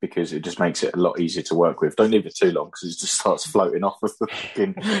 because it just makes it a lot easier to work with. Don't leave it too long because it just starts floating off of the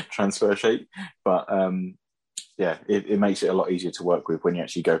fucking transfer sheet. But it makes it a lot easier to work with when you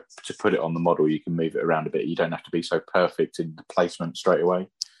actually go to put it on the model. You can move it around a bit. You don't have to be so perfect in the placement straight away.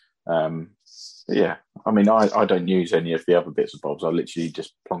 I mean, I don't use any of the other bits and bobs. I literally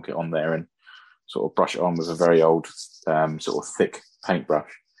just plonk it on there and sort of brush it on with a very old sort of thick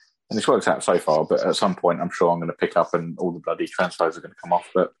paintbrush. And it's worked out so far, but at some point I'm sure I'm going to pick up and all the bloody transfers are going to come off.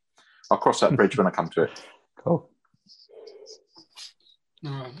 But I'll cross that bridge when I come to it. Cool.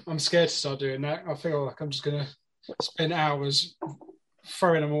 No, I'm scared to start doing that. I feel like I'm just going to spend hours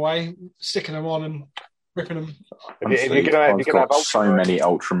throwing them away, sticking them on and ripping them. Honestly, I've got so many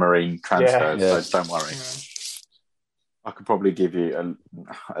ultramarine transfers, so don't worry. Yeah. I could probably give you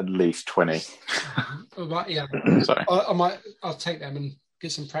at least 20. Yeah, I'll take them and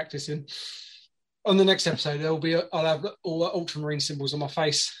get some practice in. On the next episode, I'll have all the ultramarine symbols on my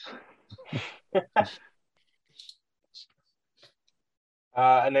face.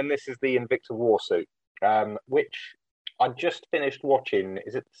 And then this is the Invicta Warsuit, which I just finished watching.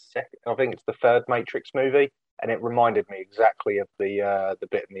 Is it the second? I think it's the third Matrix movie, and it reminded me exactly of the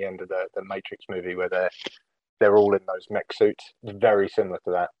bit in the end of the Matrix movie where they're all in those mech suits. Very similar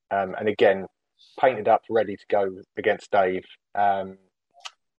to that, and again painted up, ready to go against Dave.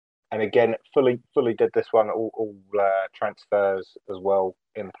 And again, fully did this one. All transfers as well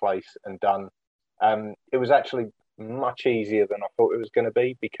in place and done. It was actually much easier than I thought it was going to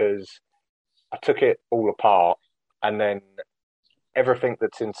be because I took it all apart and then everything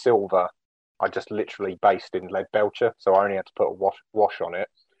that's in silver I just literally based in lead belcher, so I only had to put a wash on it.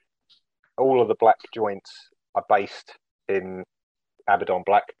 All of the black joints I based in Abaddon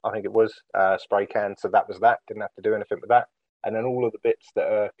black, I think it was, spray can, so that was that, didn't have to do anything with that. And then all of the bits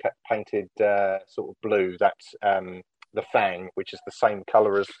that are painted sort of blue, that's the Fang, which is the same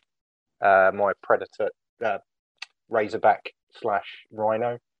colour as my Predator Razorback /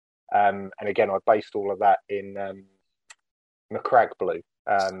 Rhino. And again, I based all of that in Macragge blue,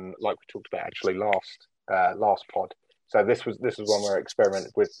 like we talked about actually last pod. So this was one where I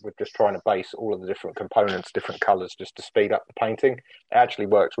experimented with just trying to base all of the different components, different colours, just to speed up the painting. It actually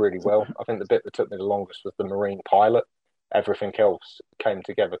works really well. I think the bit that took me the longest was the Marine pilot. Everything else came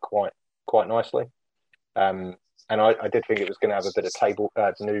together quite nicely. And I did think it was going to have a bit of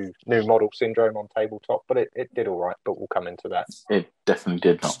new model syndrome on tabletop, but it did all right. But we'll come into that. It definitely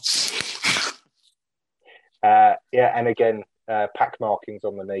did not. And again, pack markings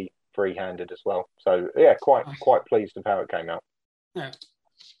on the knee, free-handed as well. So yeah, quite pleased with how it came out. Yeah.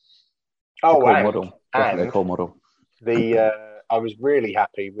 Oh, cool model. Definitely a cool model. I was really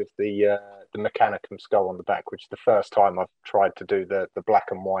happy with the Mechanicum skull on the back, which is the first time I've tried to do the black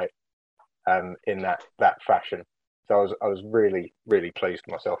and white in that fashion. So I was really, really pleased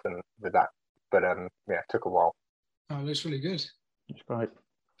with myself with that. But it took a while. Oh, it looks really good. It's great.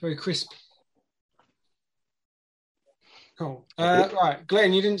 Very crisp. Cool. Right,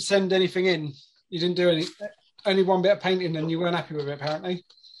 Glenn, you didn't send anything in. You didn't do only one bit of painting, and you weren't happy with it, apparently.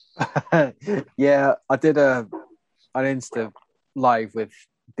 Yeah, I did an Insta live with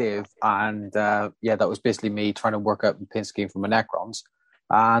Dave, and that was basically me trying to work out the paint scheme for my Necrons,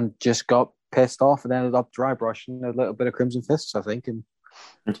 and just got pissed off and ended up dry brushing a little bit of Crimson Fists, I think, and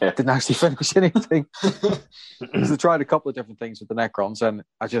didn't actually finish anything. So I tried a couple of different things with the Necrons, and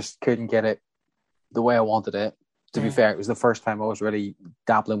I just couldn't get it the way I wanted it. To be fair, it was the first time I was really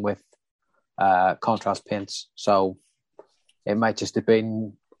dabbling with contrast paints, so it might just have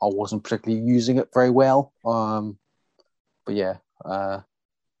been I wasn't particularly using it very well. But yeah,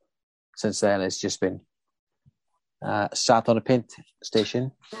 since then it's just been sat on a paint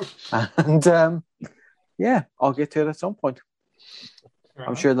station, and I'll get to it at some point. Right.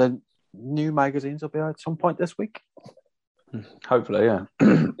 I'm sure the new magazines will be out at some point this week. Hopefully, yeah.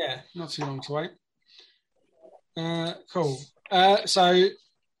 Yeah, not too long to wait. Cool. So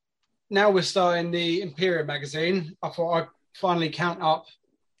now we're starting the Imperium magazine. I thought I'd finally count up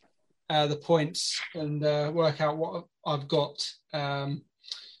the points and work out what I've got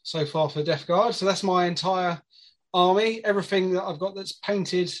so far for Death Guard. So that's my entire army, everything that I've got that's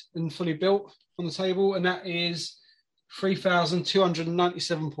painted and fully built on the table, and that is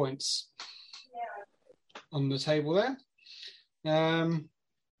 3,297 points on the table there.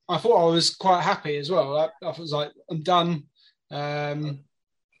 I thought I was quite happy as well. I was like, I'm done.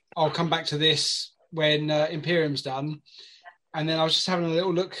 I'll come back to this when Imperium's done. And then I was just having a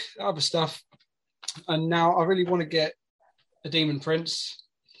little look at other stuff. And now I really want to get a Demon Prince.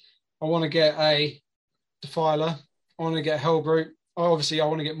 I want to get a Defiler. I want to get Hellbrute. Obviously, I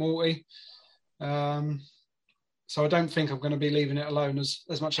want to get Morty. So I don't think I'm going to be leaving it alone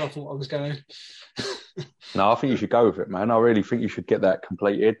as much as I thought I was going to. No, I think you should go with it, man. I really think you should get that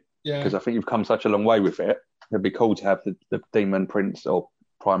completed because I think you've come such a long way with it. It'd be cool to have the Demon Prince or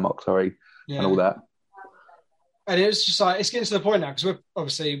Primarch, and all that. And it's just like, it's getting to the point now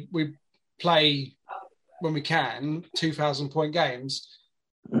because we play when we can 2,000 point games,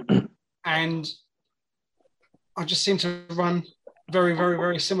 and I just seem to run very, very,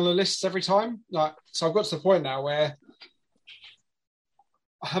 very similar lists every time. Like, so I've got to the point now where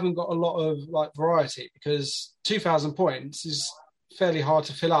I haven't got a lot of like variety because 2,000 points is fairly hard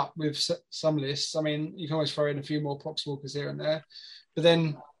to fill up with some lists. I mean, you can always throw in a few more Poxwalkers here and there, but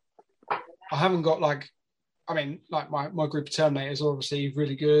then I haven't got like my group of Terminators are obviously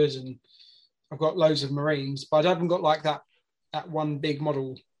really good, and I've got loads of Marines, but I haven't got like that one big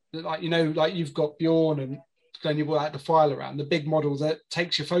model that, like, you know, like you've got Bjorn and then you like the file around the big model that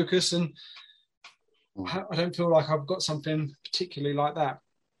takes your focus, and I don't feel like I've got something particularly like that.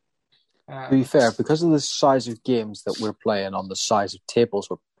 To be fair, because of the size of games that we're playing on, the size of tables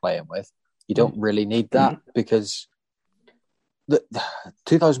we're playing with, you don't really need that because the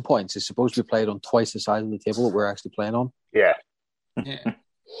 2,000 points is supposed to be played on twice the size of the table that we're actually playing on. Yeah. Yeah.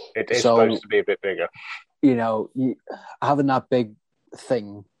 It is supposed to be a bit bigger. You know, having that big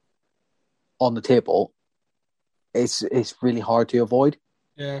thing on the table, it's really hard to avoid.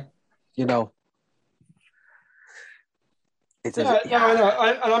 Yeah. You know. I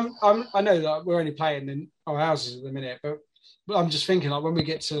know that we're only playing in our houses at the minute, but I'm just thinking, like, when we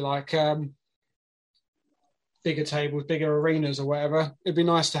get to like bigger tables, bigger arenas or whatever, it'd be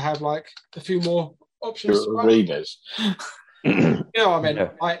nice to have like a few more options. Arenas. You know what I mean? Yeah.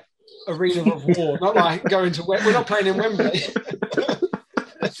 Like arena of war, not like going to. We're not playing in Wembley.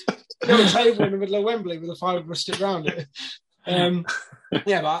 Got a table in the middle of Wembley with a fibre stick around it.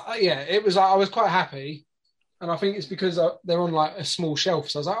 It was. I was quite happy. And I think it's because they're on like a small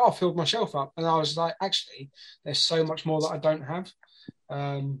shelf. So I was like, I filled my shelf up. And I was like, actually, there's so much more that I don't have.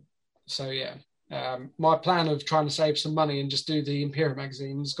 My plan of trying to save some money and just do the Imperial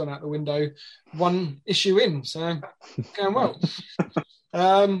magazine has gone out the window one issue in. So going well.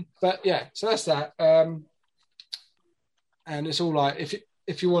 So that's that. And it's all like,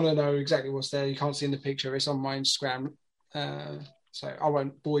 if you want to know exactly what's there, you can't see in the picture. It's on my Instagram. So I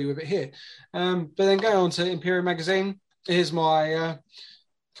won't bore you with it here. But then going on to Imperial Magazine, here's my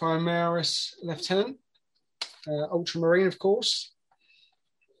Primaris Lieutenant, Ultramarine, of course.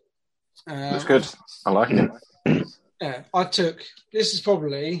 That's good. I like it. Yeah, this is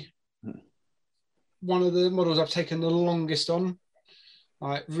probably one of the models I've taken the longest on.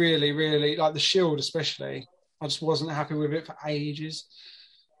 Like really, really, like the shield especially. I just wasn't happy with it for ages.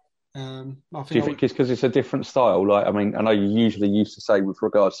 Do you think it's because it's a different style? Like, I mean, I know you usually used to say with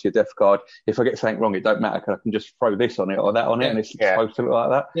regards to your Death Guard, if I get something wrong, it don't matter because I can just throw this on it or that on it, and it's supposed to look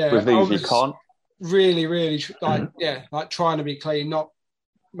like that. Yeah, with these, you can't. Really, really, like trying to be clean, not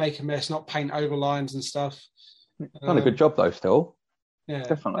make a mess, not paint over lines and stuff. Done a good job though, still. Yeah,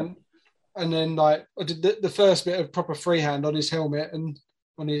 definitely. And then like I did the first bit of proper freehand on his helmet and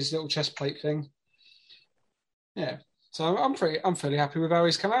on his little chest plate thing. Yeah, so I'm fairly happy with how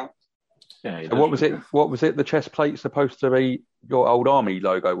he's come out. Yeah. So what was it? The chest plate supposed to be your old army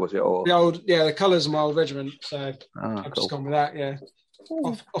logo, was it? Or the colours of my old regiment. So I've just gone with that. Yeah,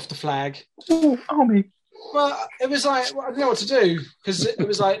 off the flag. Ooh, army. Well, it was like I didn't know what to do because it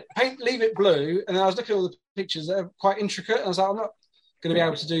was like leave it blue, and then I was looking at all the pictures that are quite intricate, and I was like, I'm not going to be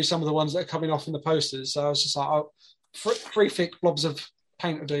able to do some of the ones that are coming off in the posters. So I was just like, three thick blobs of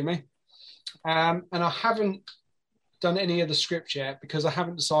paint will do me. And I haven't done any of the script yet because I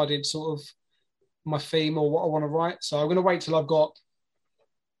haven't decided sort of my theme or what I want to write. So I'm going to wait till I've got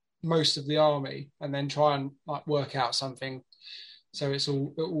most of the army and then try and like work out something so it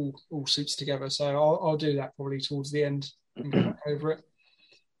all suits together. So I'll do that probably towards the end and get back over it.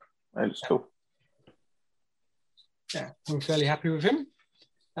 That's cool. Yeah, I'm fairly happy with him.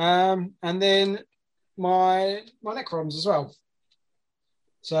 And then my Necrons as well.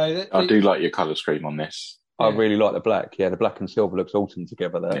 So I do like your colour scheme on this. I really like the black. Yeah, the black and silver looks awesome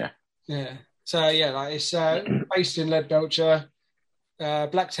together there. Yeah. So like it's based in Leadbelcher,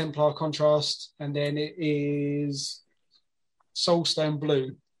 Black Templar contrast, and then it is Soulstone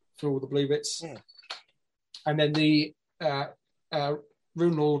blue for all the blue bits, and then the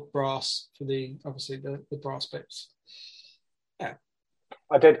Rune Lord brass for the brass bits. Yeah,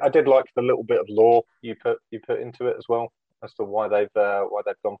 I did like the little bit of lore you put into it as well as to why they've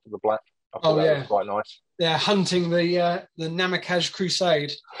gone for the black. I thought that was quite nice. Yeah, hunting the Namakaj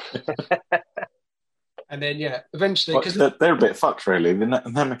Crusade. And then, eventually... Because they're a bit fucked, really. The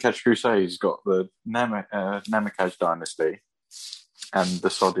Namakaj Crusades got the Namakaj dynasty and the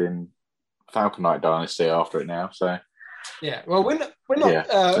sodding Falconite dynasty after it now, so... Yeah, well, we're not...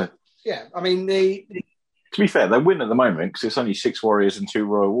 I mean, the... To be fair, they win at the moment because it's only 6 warriors and 2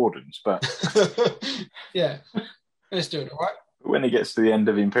 royal wardens, but... yeah, let's do it, all right? When it gets to the end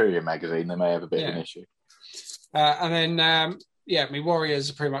of Imperium magazine, they may have a bit of an issue. And then... my warriors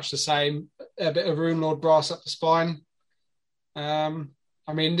are pretty much the same. A bit of Rune Lord brass up the spine. I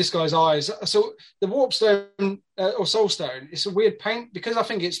mean, this guy's eyes. So the Warpstone or Soulstone, it's a weird paint because I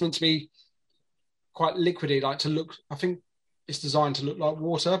think it's meant to be quite liquidy, like to look. I think it's designed to look like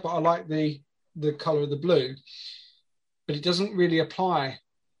water, but I like the colour of the blue. But it doesn't really apply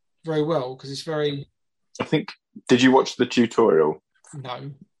very well because it's very. I think. Did you watch the tutorial?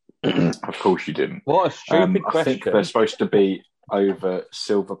 No. Of course you didn't. What a stupid question. I think they're supposed to be over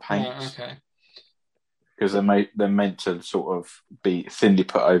silver paints. Okay. Because they're meant to sort of be thinly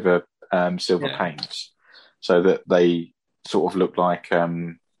put over silver paints, so that they sort of look like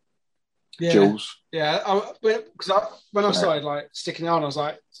jewels. Yeah, because when I started like sticking it on, I was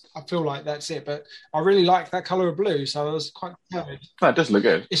like, I feel like that's it. But I really like that colour of blue, so I was quite excited. No, it does look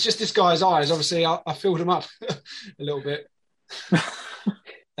good. It's just this guy's eyes. Obviously, I filled them up a little bit.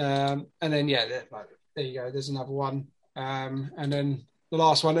 And then there you go. There's another one, and then the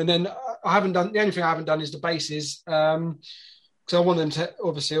last one, and then I haven't done. The only thing I haven't done is the bases, because I want them to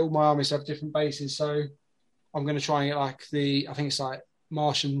obviously all my armies have different bases. So I'm going to try and get like I think it's like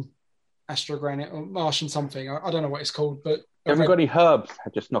Martian Astrogranite or Martian something. I don't know what it's called, but haven't got any herbs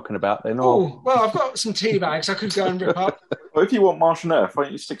just knocking about then? Oh, well, I've got some tea bags I could go and rip up. Well, if you want Martian Earth, why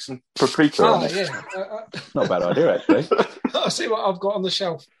don't you stick some paprika on it? Yeah. Not a bad idea, actually. I'll see what I've got on the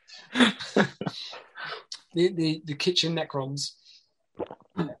shelf. the kitchen Necrons.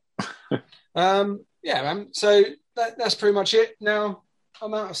 Man. So that's pretty much it. Now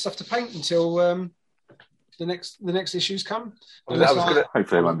I'm out of stuff to paint until the next issues come.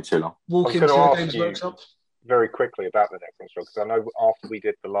 Hopefully it won't be too long. Walk into the Games Workshop. Very quickly about the Necrons, because I know after we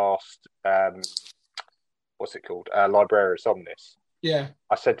did the last, what's it called, Librarius Omnis. Yeah.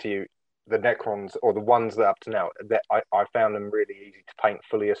 I said to you, the Necrons, or the ones that up to now, that I found them really easy to paint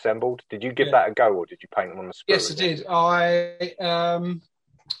fully assembled. Did you give that a go, or did you paint them on the sprue? Yes, I did.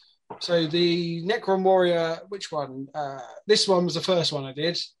 So the Necron Warrior, which one? This one was the first one I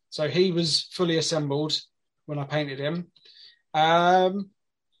did. So he was fully assembled when I painted him.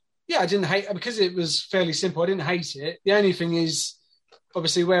 I didn't hate it because it was fairly simple. I didn't hate it. The only thing is,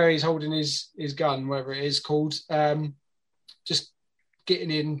 obviously, where he's holding his gun, whatever it is called, just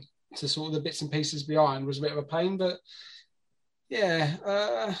getting in to sort of the bits and pieces behind was a bit of a pain. But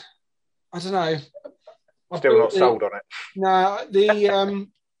I don't know. Still not sold on it. No, the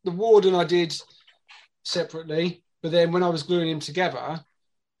Warden I did separately, but then when I was gluing them together,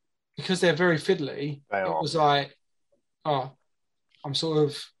 because they're very fiddly, it was like, I'm sort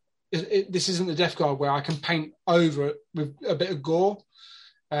of. This isn't the Death Guard where I can paint over it with a bit of gore,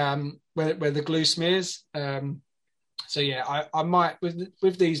 where the glue smears. I might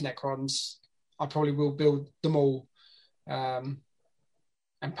with these Necrons, I probably will build them all, and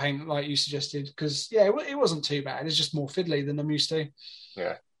paint like you suggested, because it wasn't too bad. It's just more fiddly than I'm used to.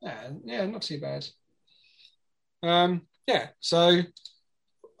 Yeah, not too bad. So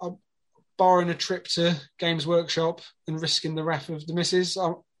I'm borrowing a trip to Games Workshop and risking the wrath of the missus.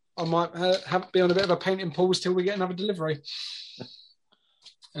 I might be on a bit of a painting pause till we get another delivery.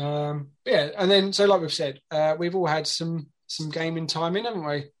 And then so like we've said, we've all had some gaming time in, haven't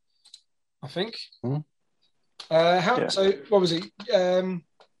we? I think. So what was it?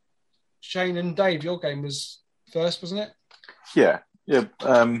 Shane and Dave, your game was first, wasn't it? Yeah.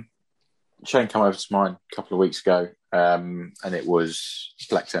 Shane came over to mine a couple of weeks ago, and it was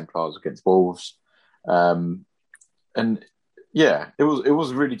Black Templars against Wolves, and. Yeah, it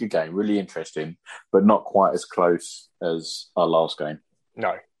was a really good game, really interesting, but not quite as close as our last game.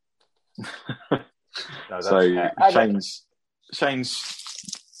 No. So Shane's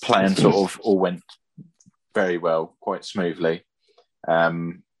plan sort of all went very well, quite smoothly,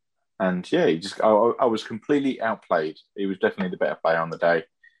 and I was completely outplayed. He was definitely the better player on the day,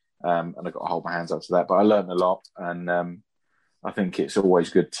 and I got to hold my hands up to that. But I learned a lot, and I think it's always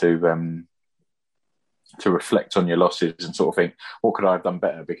good to reflect on your losses and sort of think, what could I have done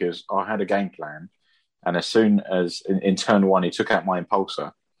better? Because I had a game plan, and as soon as in turn one he took out my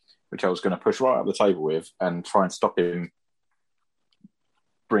Impulsor, which I was going to push right up the table with and try and stop him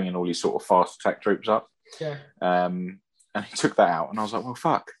bringing all these sort of fast attack troops up. Yeah. And he took that out, and I was like, well,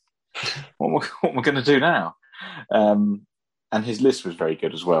 fuck, what am I going to do now? And his list was very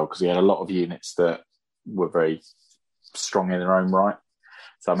good as well, because he had a lot of units that were very strong in their own right.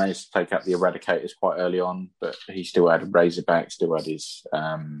 So I managed to take out the Eradicators quite early on, but he still had a Razorback, still had his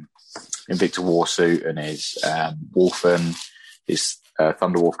Invicta Warsuit and his Wolfen, his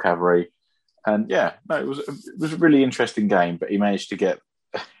Thunderwolf Cavalry. And it was a really interesting game, but he managed to get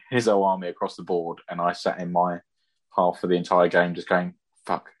his whole army across the board, and I sat in my half for the entire game just going,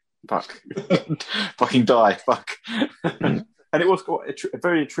 fuck, fucking die, fuck. And it was quite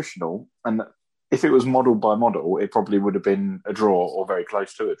very attritional, and if it was model by model, it probably would have been a draw or very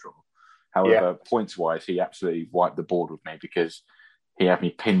close to a draw. However, points-wise, he absolutely wiped the board with me because he had me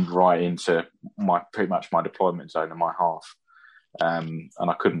pinned right into pretty much my deployment zone in my half, and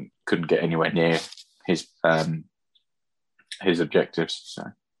I couldn't get anywhere near his objectives. So.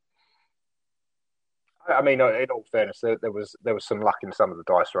 I mean, in all fairness, there was some luck in some of the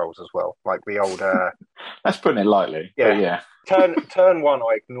dice rolls as well, like the old. That's putting it lightly. Yeah. Turn one,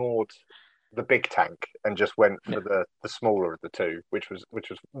 I ignored the big tank and just went for the smaller of the two, which was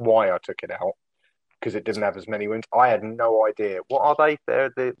why I took it out, because it didn't have as many wounds. I had no idea. What are they?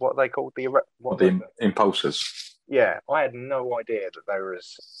 They're what are they called? The impulsors. Yeah, I had no idea that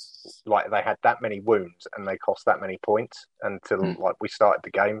they had that many wounds and they cost that many points until we started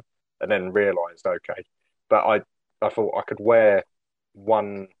the game, and then realised okay. But I thought I could wear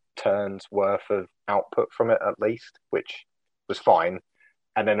one turn's worth of output from it at least, which was fine.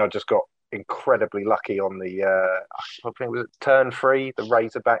 And then I just got incredibly lucky on the I think it was turn 3. The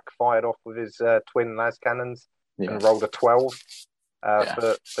Razorback fired off with his twin las cannons and rolled a 12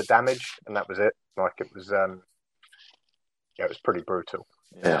 for damage, and that was it. Like it was, it was pretty brutal.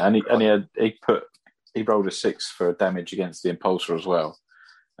 Yeah, and he rolled a 6 for damage against the Impulsor as well.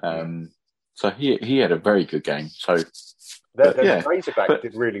 So he had a very good game. So the Razorback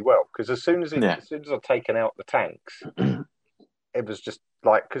did really well, because as soon as I'd taken out the tanks, it was just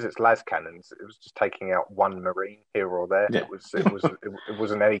like, because it's las cannons, it was just taking out one Marine here or there. Yeah. It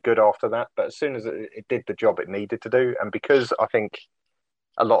wasn't any good after that. But as soon as it did the job it needed to do, and because I think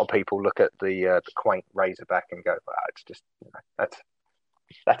a lot of people look at the quaint Razorback and go, it's just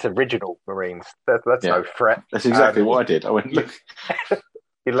that's original Marines. That's no threat. That's exactly what I did. I went, look.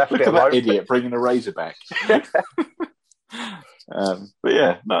 You left Look it at alone. that idiot bringing a Razorback. But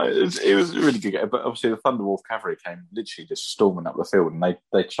yeah, no, it was a really good game. But obviously the Thunderwolf Cavalry came literally just storming up the field, and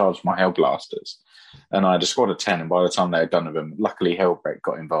they charged my Hellblasters. And I had a squad of 10, and by the time they had done with them, luckily Hellbreak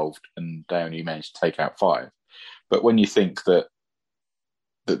got involved, and they only managed to take out 5. But when you think that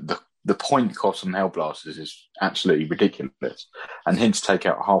the point cost on Hellblasters is absolutely ridiculous, and him to take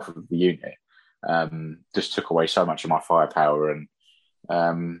out half of the unit just took away so much of my firepower. And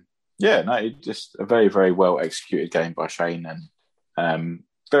it's just a very, very well executed game by Shane, and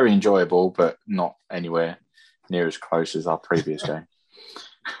very enjoyable, but not anywhere near as close as our previous game.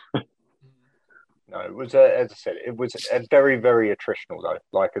 No, it was, as I said, it was very, very attritional though.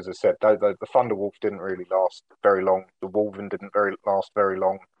 Like, as I said, the Thunderwolf didn't really last very long. The Wolven didn't last very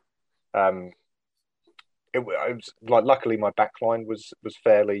long. It was like, luckily my backline was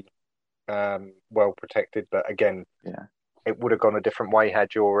fairly well protected, but again, it would have gone a different way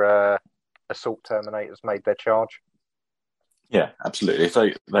had your assault Terminators made their charge. Yeah, absolutely. If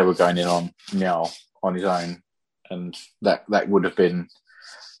they were going in on Meow on his own, and that would have been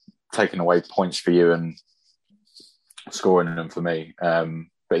taking away points for you and scoring them for me.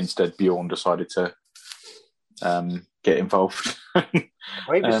 But instead, Bjorn decided to get involved. Well,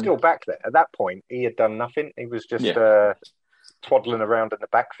 he was still back there. At that point, he had done nothing. He was just twaddling around in the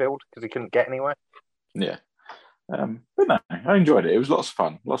backfield because he couldn't get anywhere. Yeah. But no, I enjoyed it. It was lots of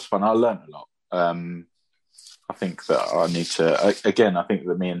fun. I learned a lot. I think that I need to, again, I think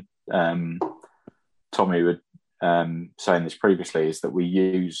that me and Tommy were saying this previously, is that we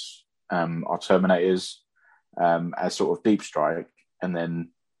use our Terminators as sort of deep strike, and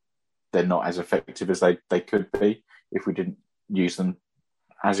then they're not as effective as they could be if we didn't use them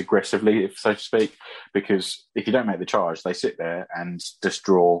as aggressively, if so to speak, because if you don't make the charge, they sit there and just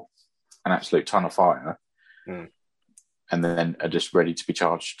draw an absolute ton of fire. And then are just ready to be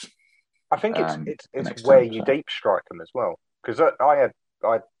charged. I think it's where you deep strike them as well, because I had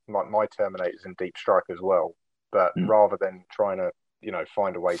my Terminators in deep strike as well, but rather than trying to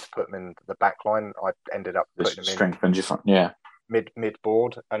find a way to put them in the back line, I ended up putting them in mid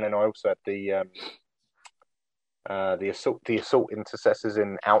board, and then I also had the assault intercessors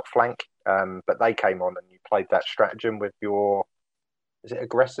in outflank, but they came on and you played that stratagem with your, is it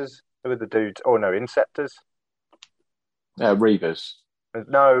aggressors? Who were the dudes? Oh no, Inceptors. Reavers.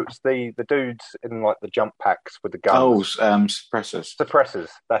 No, it's the dudes in like the jump packs with the guns. Oh, suppressors. Suppressors,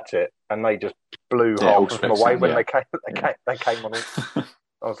 that's it. And they just blew half of them away when they came on.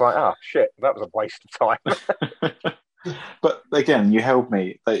 I was like, oh shit, that was a waste of time. But again, you held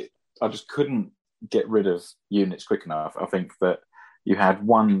me. I just couldn't get rid of units quick enough. I think that you had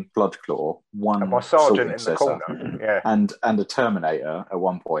one Bloodclaw, one And my sergeant Assault in the Intercessor, corner. Yeah. and a Terminator at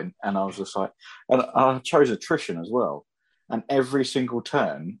one point, and I was just like, and I chose attrition as well. And every single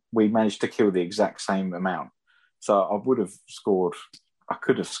turn, we managed to kill the exact same amount. So I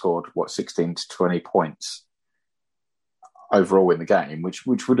could have scored 16 to 20 points overall in the game, which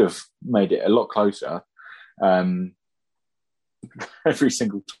would have made it a lot closer. Every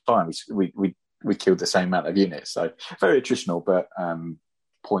single time we killed the same amount of units, so very attritional, but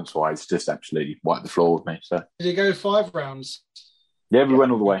points wise, just absolutely wiped the floor with me. So did you go 5 rounds? yeah, we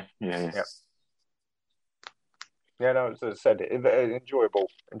went all the way. Yeah. Yep. Yeah, no, as I said, enjoyable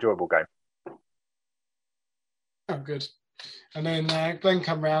game. Oh, good. And then Glenn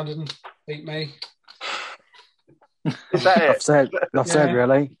come round and beat me. Is that it? Enough said,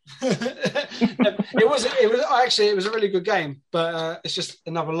 really. It was a really good game, but it's just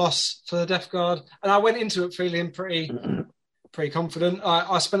another loss for the Death Guard. And I went into it feeling pretty confident.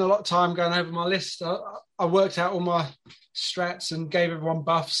 I spent a lot of time going over my list. I worked out all my strats and gave everyone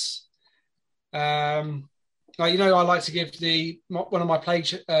buffs. Like, I like to give one of my Plague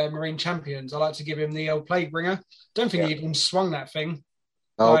Marine champions. I like to give him the old Plague Bringer. Don't think he even swung that thing.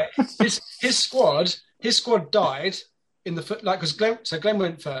 Oh. Like, his squad died in the foot, like, because Glenn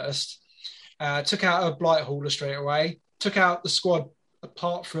went first, took out a Blight Hauler straight away, took out the squad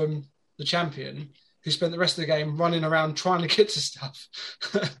apart from the champion, who spent the rest of the game running around trying to get to stuff,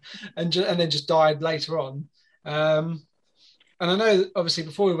 and then just died later on. And I know, obviously,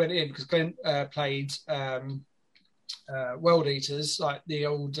 before we went in, because Glenn played World Eaters, like the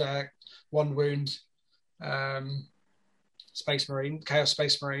old one wound Chaos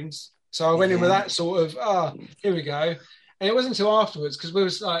Space Marines. So I went in with that sort of, here we go. And it wasn't until afterwards, because we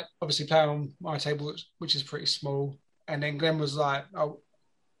was like obviously playing on my table, which is pretty small. And then Glenn was like, oh,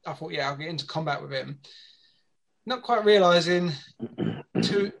 I thought, I'll get into combat with him. Not quite realising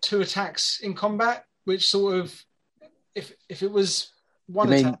two attacks in combat, which sort of, if it was one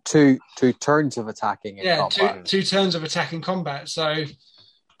you mean attack. two turns of attacking in combat? two turns of attack in combat. So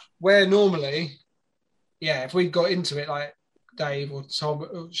where normally, if we got into it, like Dave or Tom,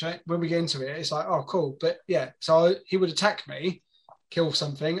 when we get into it, it's like, oh, cool. But so he would attack me, kill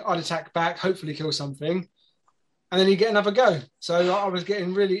something. I'd attack back, hopefully kill something. And then he'd get another go. So I was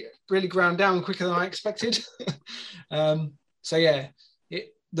getting really, really ground down quicker than I expected. The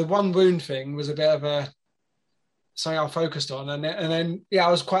one wound thing was a bit of something I focused on. And then, I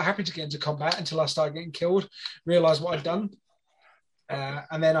was quite happy to get into combat until I started getting killed, realised what I'd done.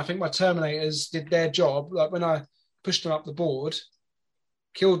 And then I think my Terminators did their job. Like when I pushed them up the board,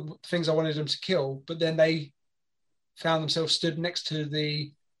 killed things I wanted them to kill, but then they found themselves stood next to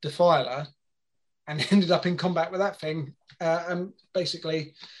the Defiler and ended up in combat with that thing and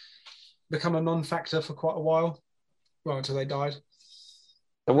basically become a non-factor for quite a while, until they died.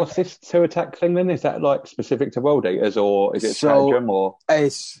 So what's this 2 attack thing then? Is that like specific to World Eaters, or is it stratagem? Or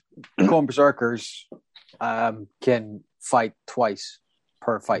it's Khorne Berserkers can fight twice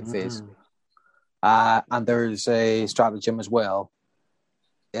per fight phase. And there's a stratagem as well.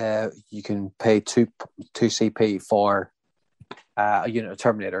 You can pay 2 CP for a unit of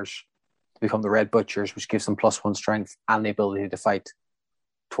Terminators to become the Red Butchers, which gives them +1 strength and the ability to fight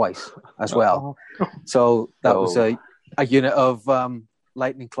twice as well. So that was a unit of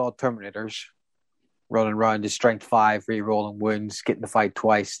Lightning Clawed Terminators running around as strength 5, re-rolling wounds, getting to fight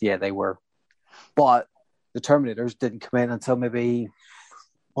twice. Yeah, they were. But the Terminators didn't come in until maybe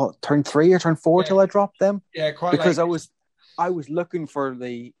turn 3 or turn 4 till I dropped them. Yeah, quite. Because I was looking for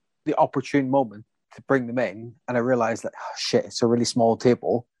the opportune moment to bring them in, and I realized that it's a really small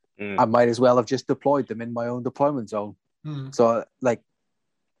table. I might as well have just deployed them in my own deployment zone. So I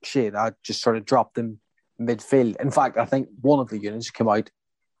just sort of dropped them midfield. In fact, I think one of the units came out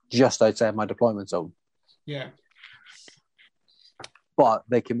just outside my deployment zone. Yeah. But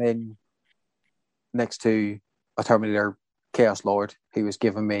they came in next to a Terminator Chaos Lord who was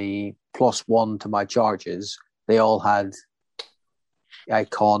giving me +1 to my charges. They all had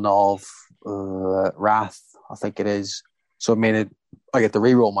Icon of Wrath, I think it is. So I get to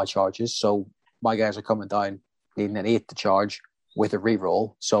reroll my charges. So my guys are coming down needing an 8 to charge with a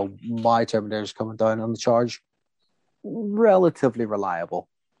reroll. So my Terminator's coming down on the charge. Relatively reliable.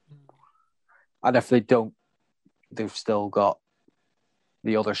 And if they don't, they've still got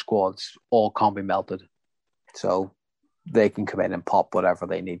the other squads all combi melted. So they can come in and pop whatever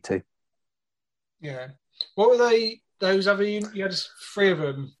they need to. Yeah. What were they, those other units? You had 3 of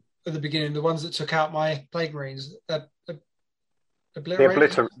them at the beginning, the ones that took out my Plague Marines. The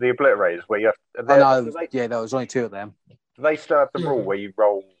obliterators where you have. There was only 2 of them. Do they still have the rule where you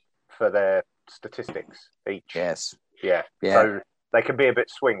roll for their statistics each? Yes. Yeah. So they can be a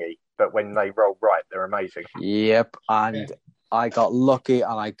bit swingy, but when they roll right, they're amazing. Yep. And I got lucky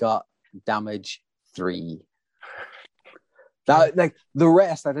and I got damage 3. That, like, the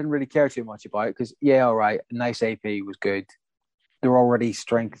rest I didn't really care too much about because, all right, nice AP was good. They're already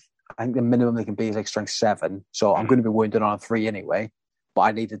strength. I think the minimum they can be is like strength 7. So I'm going to be wounded on a 3 anyway. But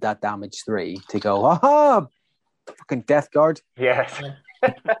I needed that damage 3 to go, aha! Fucking Death Guard. Yes.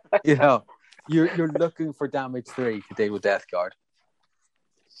 You're looking for damage 3 to deal with Death Guard.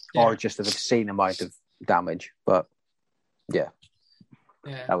 Yeah. Or just an obscene amount of damage. But it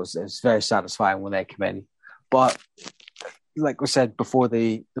was very satisfying when they came in. But like we said before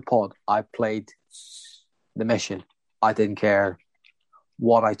the pod, I played the mission. I didn't care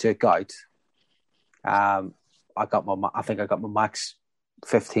what I took out. I think I got my max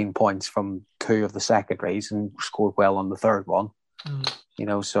 15 points from 2 of the secondaries and scored well on the 3rd one.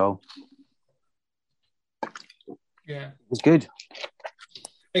 So it was good.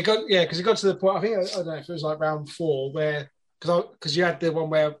 Because it got to the point. I think I don't know if it was like round 4 where because you had the one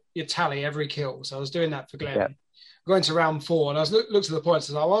where you tally every kill. So I was doing that for Glenn. Yeah. Going to round 4, and I was looked to the point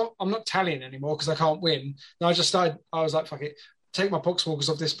and I was like, well, I'm not tallying anymore because I can't win. And I just started. I was like, fuck it, take my poxwalkers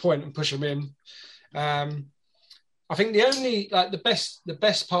off this point and push them in. I think the only the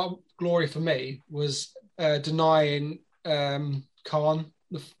best part of glory for me was denying Khan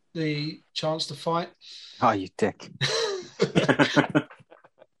the chance to fight. Oh, you dick!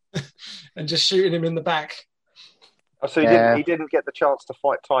 And just shooting him in the back. Oh, so he didn't get the chance to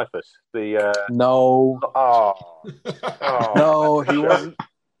fight Typhus. No. No, he wasn't.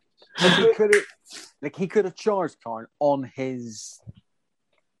 He could have charged Karn on his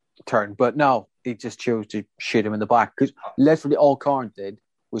turn, but no, he just chose to shoot him in the back because literally all Karn did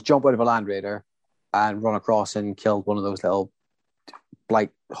was jump out of a Land Raider and run across and killed one of those little blight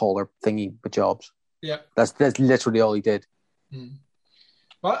holder thingy with jobs. Yeah, that's literally all he did.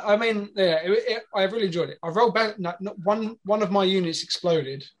 Well, I mean, I really enjoyed it. I rolled back. One of my units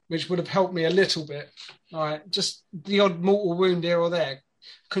exploded, which would have helped me a little bit. All right, just the odd mortal wound here or there.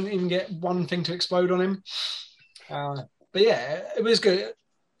 Couldn't even get one thing to explode on him. But yeah, it was good.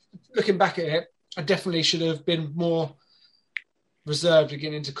 Looking back at it, I definitely should have been more reserved to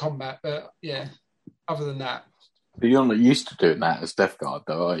get into combat. But yeah, other than that. But you're not used to doing that as Death Guard,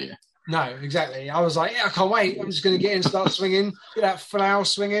 though, are you? No, exactly. I was like, I can't wait. I'm just going to get in, start swinging, get that flower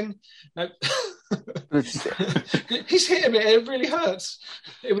swinging. Nope. He's hitting me. It really hurts.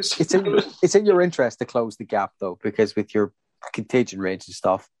 It's in your interest to close the gap, though, because with your contagion range and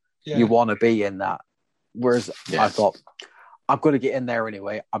stuff, you want to be in that. Whereas I thought, I'm going to get in there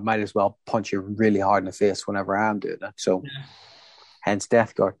anyway. I might as well punch you really hard in the face whenever I am doing it. So, hence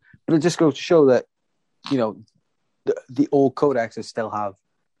Death Guard. But it just goes to show that, the old codexes still have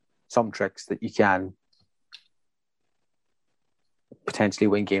some tricks that you can potentially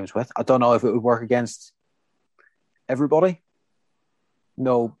win games with. I don't know if it would work against everybody.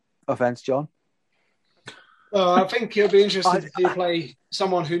 No offense, John. I think it'll be interesting to play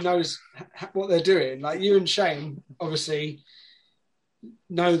someone who knows what they're doing. Like you and Shane, obviously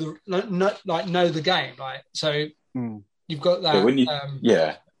know the game. Like so, you've got that.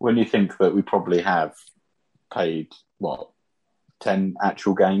 When you think that we probably have played 10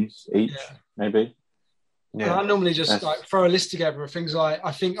 actual games each, maybe. Yeah. I normally just throw a list together of things like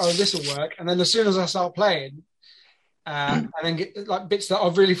I think, this will work, and then as soon as I start playing, and then get like bits that I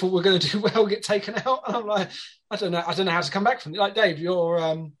really thought were going to do well get taken out, and I'm like, I don't know how to come back from it. Like Dave, your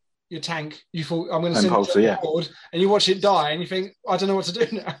tank, you thought I'm going to send it to the board, and you watch it die, and you think I don't know what to do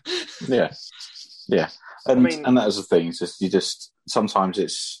now. yeah, and that was the thing. It's just sometimes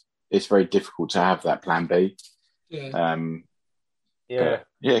it's very difficult to have that plan B. It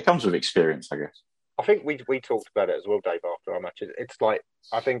comes with experience, I guess. I think we talked about it as well, Dave, after our matches. It's like,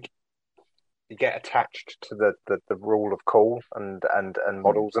 I think you get attached to the rule of cool and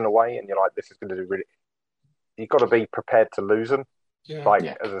models in a way, and you're like, this is going to do really... You've got to be prepared to lose them. As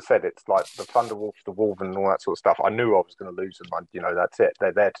I said, it's like the Thunderwolf, the Wolven and all that sort of stuff. I knew I was going to lose them. That's it.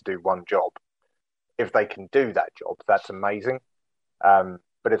 They're there to do one job. If they can do that job, that's amazing.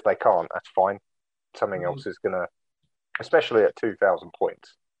 But if they can't, that's fine. Something else is going to... Especially at 2,000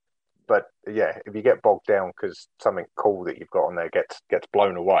 points. But yeah, if you get bogged down because something cool that you've got on there gets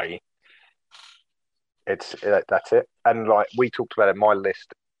blown away, that's it. And like we talked about in my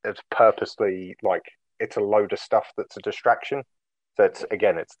list, it's purposely like it's a load of stuff that's a distraction. So it's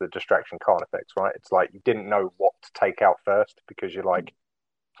the distraction Karn effects, right? It's like you didn't know what to take out first because you're like,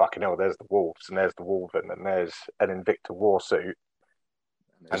 fucking hell, there's the wolves and there's the Wolven and there's an Invicta war suit.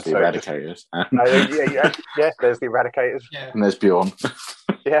 There's And the so Eradicators. there's the Eradicators. Yeah. And there's Bjorn.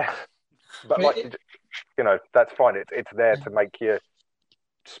 Yeah, but But like, that's fine. It's there to make you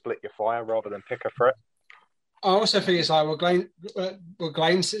split your fire rather than pick a threat. I also think it's like what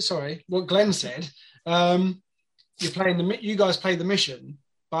Glenn said. You guys play the mission,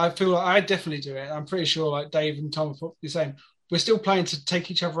 but I feel like I definitely do it. I'm pretty sure like Dave and Tom are the same. We're still playing to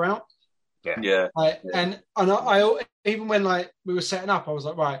take each other out. Yeah. And I even when like we were setting up, I was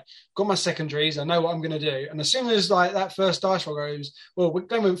like, right, got my secondaries. I know what I'm going to do. And as soon as like that first dice roll goes, well,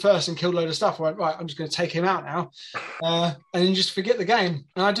 Glenn went first and killed a load of stuff. I went, right, I'm just going to take him out now, and then just forget the game.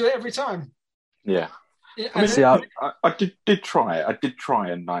 And I do it every time. Yeah. Yeah, I mean, See, I did try it. I did try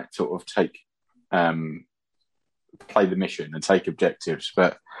and like sort of take play the mission and take objectives,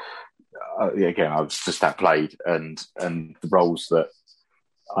 but again, I was just outplayed, and the roles that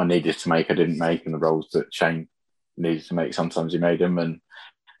I needed to make, I didn't make, and the roles that Shane needed to make, sometimes he made them, and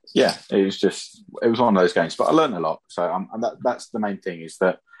yeah, it was one of those games. But I learned a lot, so and that's the main thing, is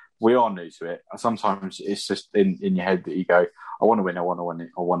that we are new to it. Sometimes it's just in your head that you go, I want to win,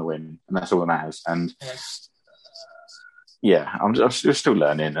 and that's all that matters. And I'm still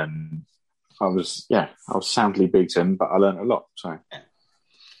learning, and I was soundly beaten, but I learned a lot. So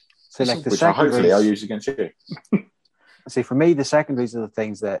like the which hopefully I'll use against you. See, for me, the secondaries are the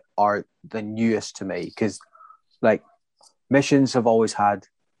things that are the newest to me, because like missions have always had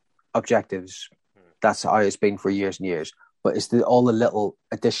objectives. That's how it's been for years and years. But it's all the little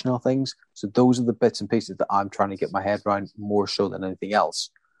additional things. So those are the bits and pieces that I'm trying to get my head around more so than anything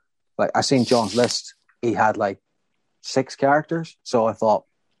else. Like I seen John's list, he had like 6 characters. So I thought,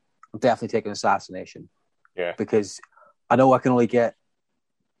 I'm definitely taking assassination. Yeah. Because I know I can only get,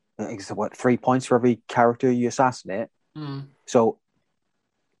 I think it's 3 points for every character you assassinate. Mm. So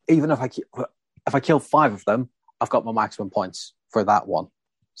even if I kill 5 of them, I've got my maximum points for that one.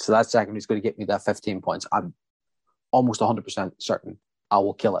 So that secondary is going to get me that 15 points. I'm almost 100% certain I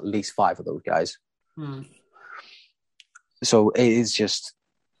will kill at least 5 of those guys. Mm. So it is just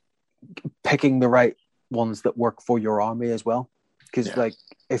picking the right ones that work for your army as well. Because like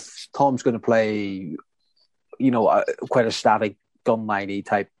if Tom's going to play, quite a static gun liney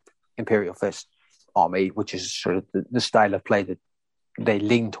type Imperial Fist army, which is sort of the style of play that they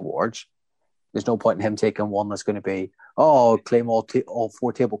lean towards, there's no point in him taking one that's going to be, claim all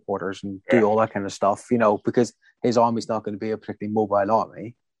 4 table quarters and do all that kind of stuff, because his army's not going to be a particularly mobile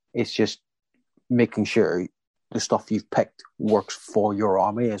army. It's just making sure the stuff you've picked works for your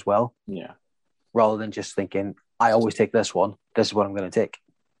army as well. Yeah. Rather than just thinking, I always take this one, this is what I'm going to take.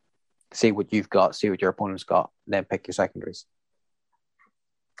 See what you've got, see what your opponent's got, and then pick your secondaries.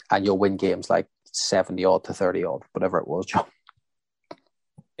 And you'll win games like 70-odd to 30-odd, whatever it was, John.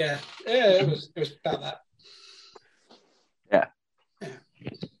 Yeah, it was about that. Yeah.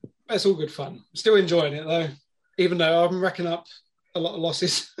 It's all good fun. Still enjoying it though, even though I'm racking up a lot of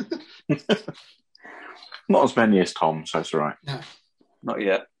losses. Not as many as Tom, so it's all right. No. Not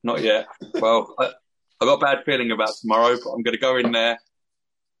yet. Well, I've got a bad feeling about tomorrow, but I'm going to go in there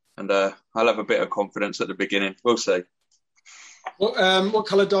and I'll have a bit of confidence at the beginning. We'll see. What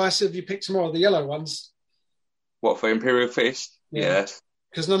colour dice have you picked tomorrow? The yellow ones? What, for Imperial Fist? Yeah. Yes.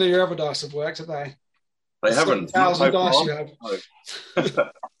 Because none of your other dice have worked, have they? They haven't. 1,000 dice you have. No.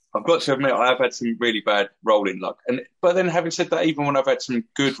 I've got to admit, I have had some really bad rolling luck. But then having said that, even when I've had some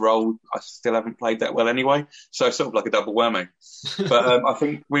good roll, I still haven't played that well anyway. So it's sort of like a double whammy. But I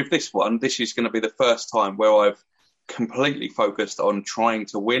think with this one, this is going to be the first time where I've completely focused on trying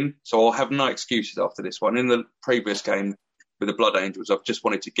to win. So I'll have no excuses after this one. In the previous game with the Blood Angels, I've just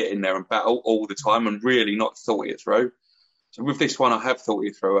wanted to get in there and battle all the time and really not thought it through. So with this one, I have thought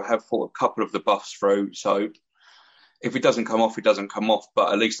it through. I have thought a couple of the buffs through. So if it doesn't come off, it doesn't come off.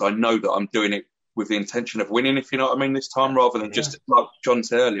 But at least I know that I'm doing it with the intention of winning, if you know what I mean, this time, rather than just, like John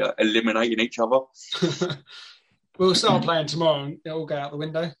said earlier, eliminating each other. We'll start playing tomorrow and it'll go out the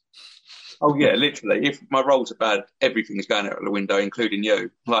window. Oh, yeah, literally. If my rolls are bad, everything is going out the window, including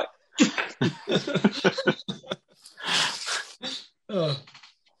you. Like... Oh.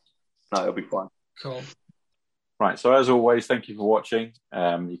 No, it'll be fine. Cool. Right, so as always, thank you for watching.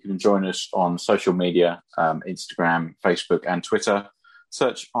 You can join us on social media, Instagram, Facebook and Twitter.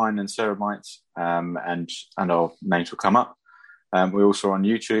 Search Iron and Ceramite and our names will come up. We're also on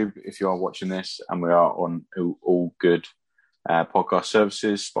YouTube if you are watching this, and we are on all good podcast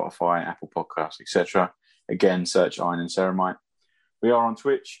services, Spotify, Apple Podcasts, etc. Again, search Iron and Ceramite. We are on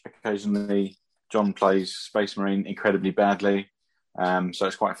Twitch. Occasionally, John plays Space Marine incredibly badly, so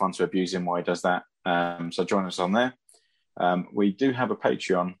it's quite fun to abuse him while he does that. So join us on there. We do have a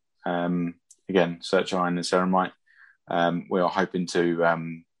Patreon. Again, search Iron and Ceramite. We are hoping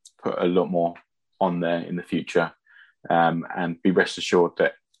to put a lot more on there in the future, and be rest assured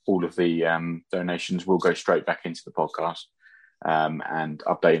that all of the donations will go straight back into the podcast and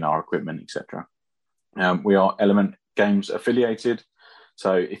updating our equipment, etc. We are Element Games affiliated,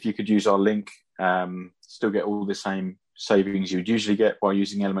 so if you could use our link, still get all the same savings you would usually get by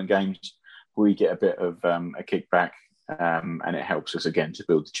using Element Games. We get a bit of a kickback, and it helps us again to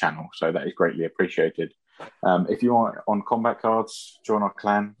build the channel, so that is greatly appreciated. If you are on combat cards, join our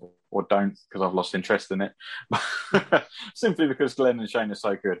clan, or don't, because I've lost interest in it. Simply because Glenn and Shane are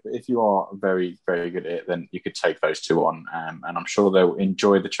so good. But if you are very, very good at it, then you could take those two on, and I'm sure they'll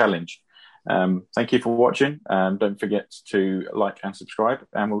enjoy the challenge. Thank you for watching. Don't forget to like and subscribe,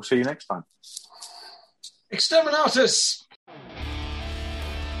 and we'll see you next time. Exterminatus!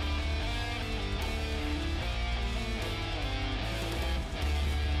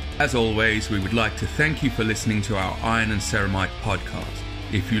 As always, we would like to thank you for listening to our Iron and Ceramite podcast.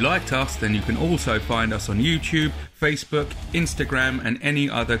 If you liked us, then you can also find us on YouTube, Facebook, Instagram, and any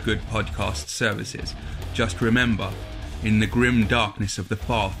other good podcast services. Just remember, in the grim darkness of the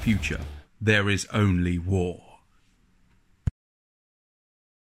far future, there is only war.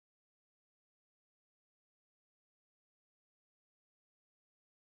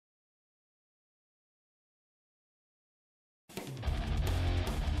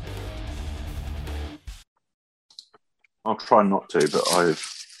 I'll try not to, but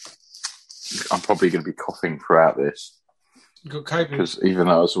I'm probably going to be coughing throughout this. Good coping. Because even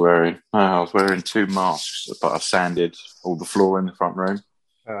though I was wearing 2 masks, but I've sanded all the floor in the front room.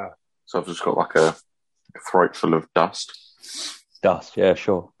 So I've just got like a throat full of dust. Dust, yeah,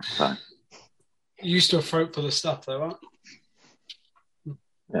 sure. So, You used to a throat full of stuff, though, right?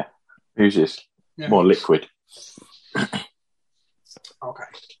 yeah, use this. Yeah. More liquid. Okay.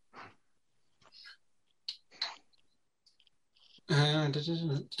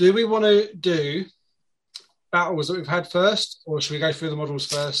 Do we want to do battles that we've had first, or should we go through the models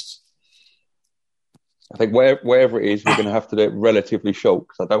first? I think wherever it is, we're going to have to do it relatively short,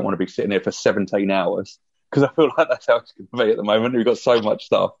 because I don't want to be sitting here for 17 hours, because I feel like that's how it's going to be at the moment. We've got so much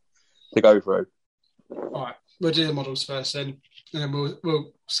stuff to go through. All right, we'll do the models first then, and then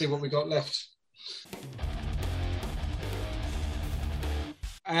we'll see what we got left.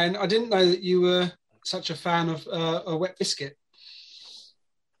 And I didn't know that you were such a fan of a wet biscuit.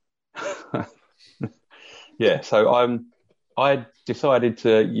 Yeah, so I decided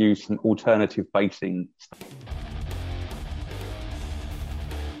to use some alternative basing.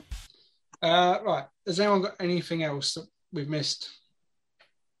 Right. Has anyone got anything else that we've missed?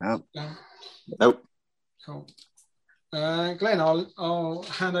 No. Nope. Cool. Glenn, I'll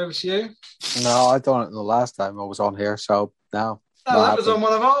hand over to you. No, I done it the last time I was on here, so no. Oh, that was on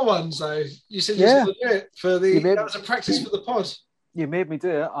one of our ones, though. You said you was going to do it for that was a practice for the pod. You made me do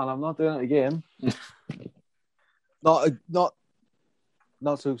it, and I'm not doing it again. Not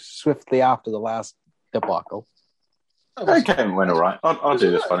so swiftly after the last debacle. Okay, went all right. I'll do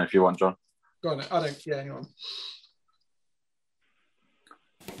this one if you want, John. Go on. I don't. Yeah, hang on.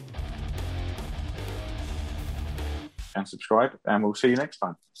 And subscribe, and we'll see you next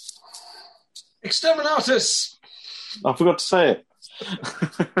time. Exterminatus! I forgot to say it.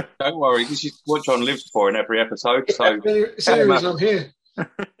 Don't worry, this is what John lives for in every episode. So it's the only reason I'm here.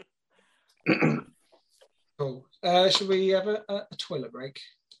 Cool. Should we have a toilet break?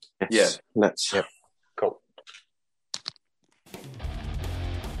 Yes. Yeah. Let's. Yep.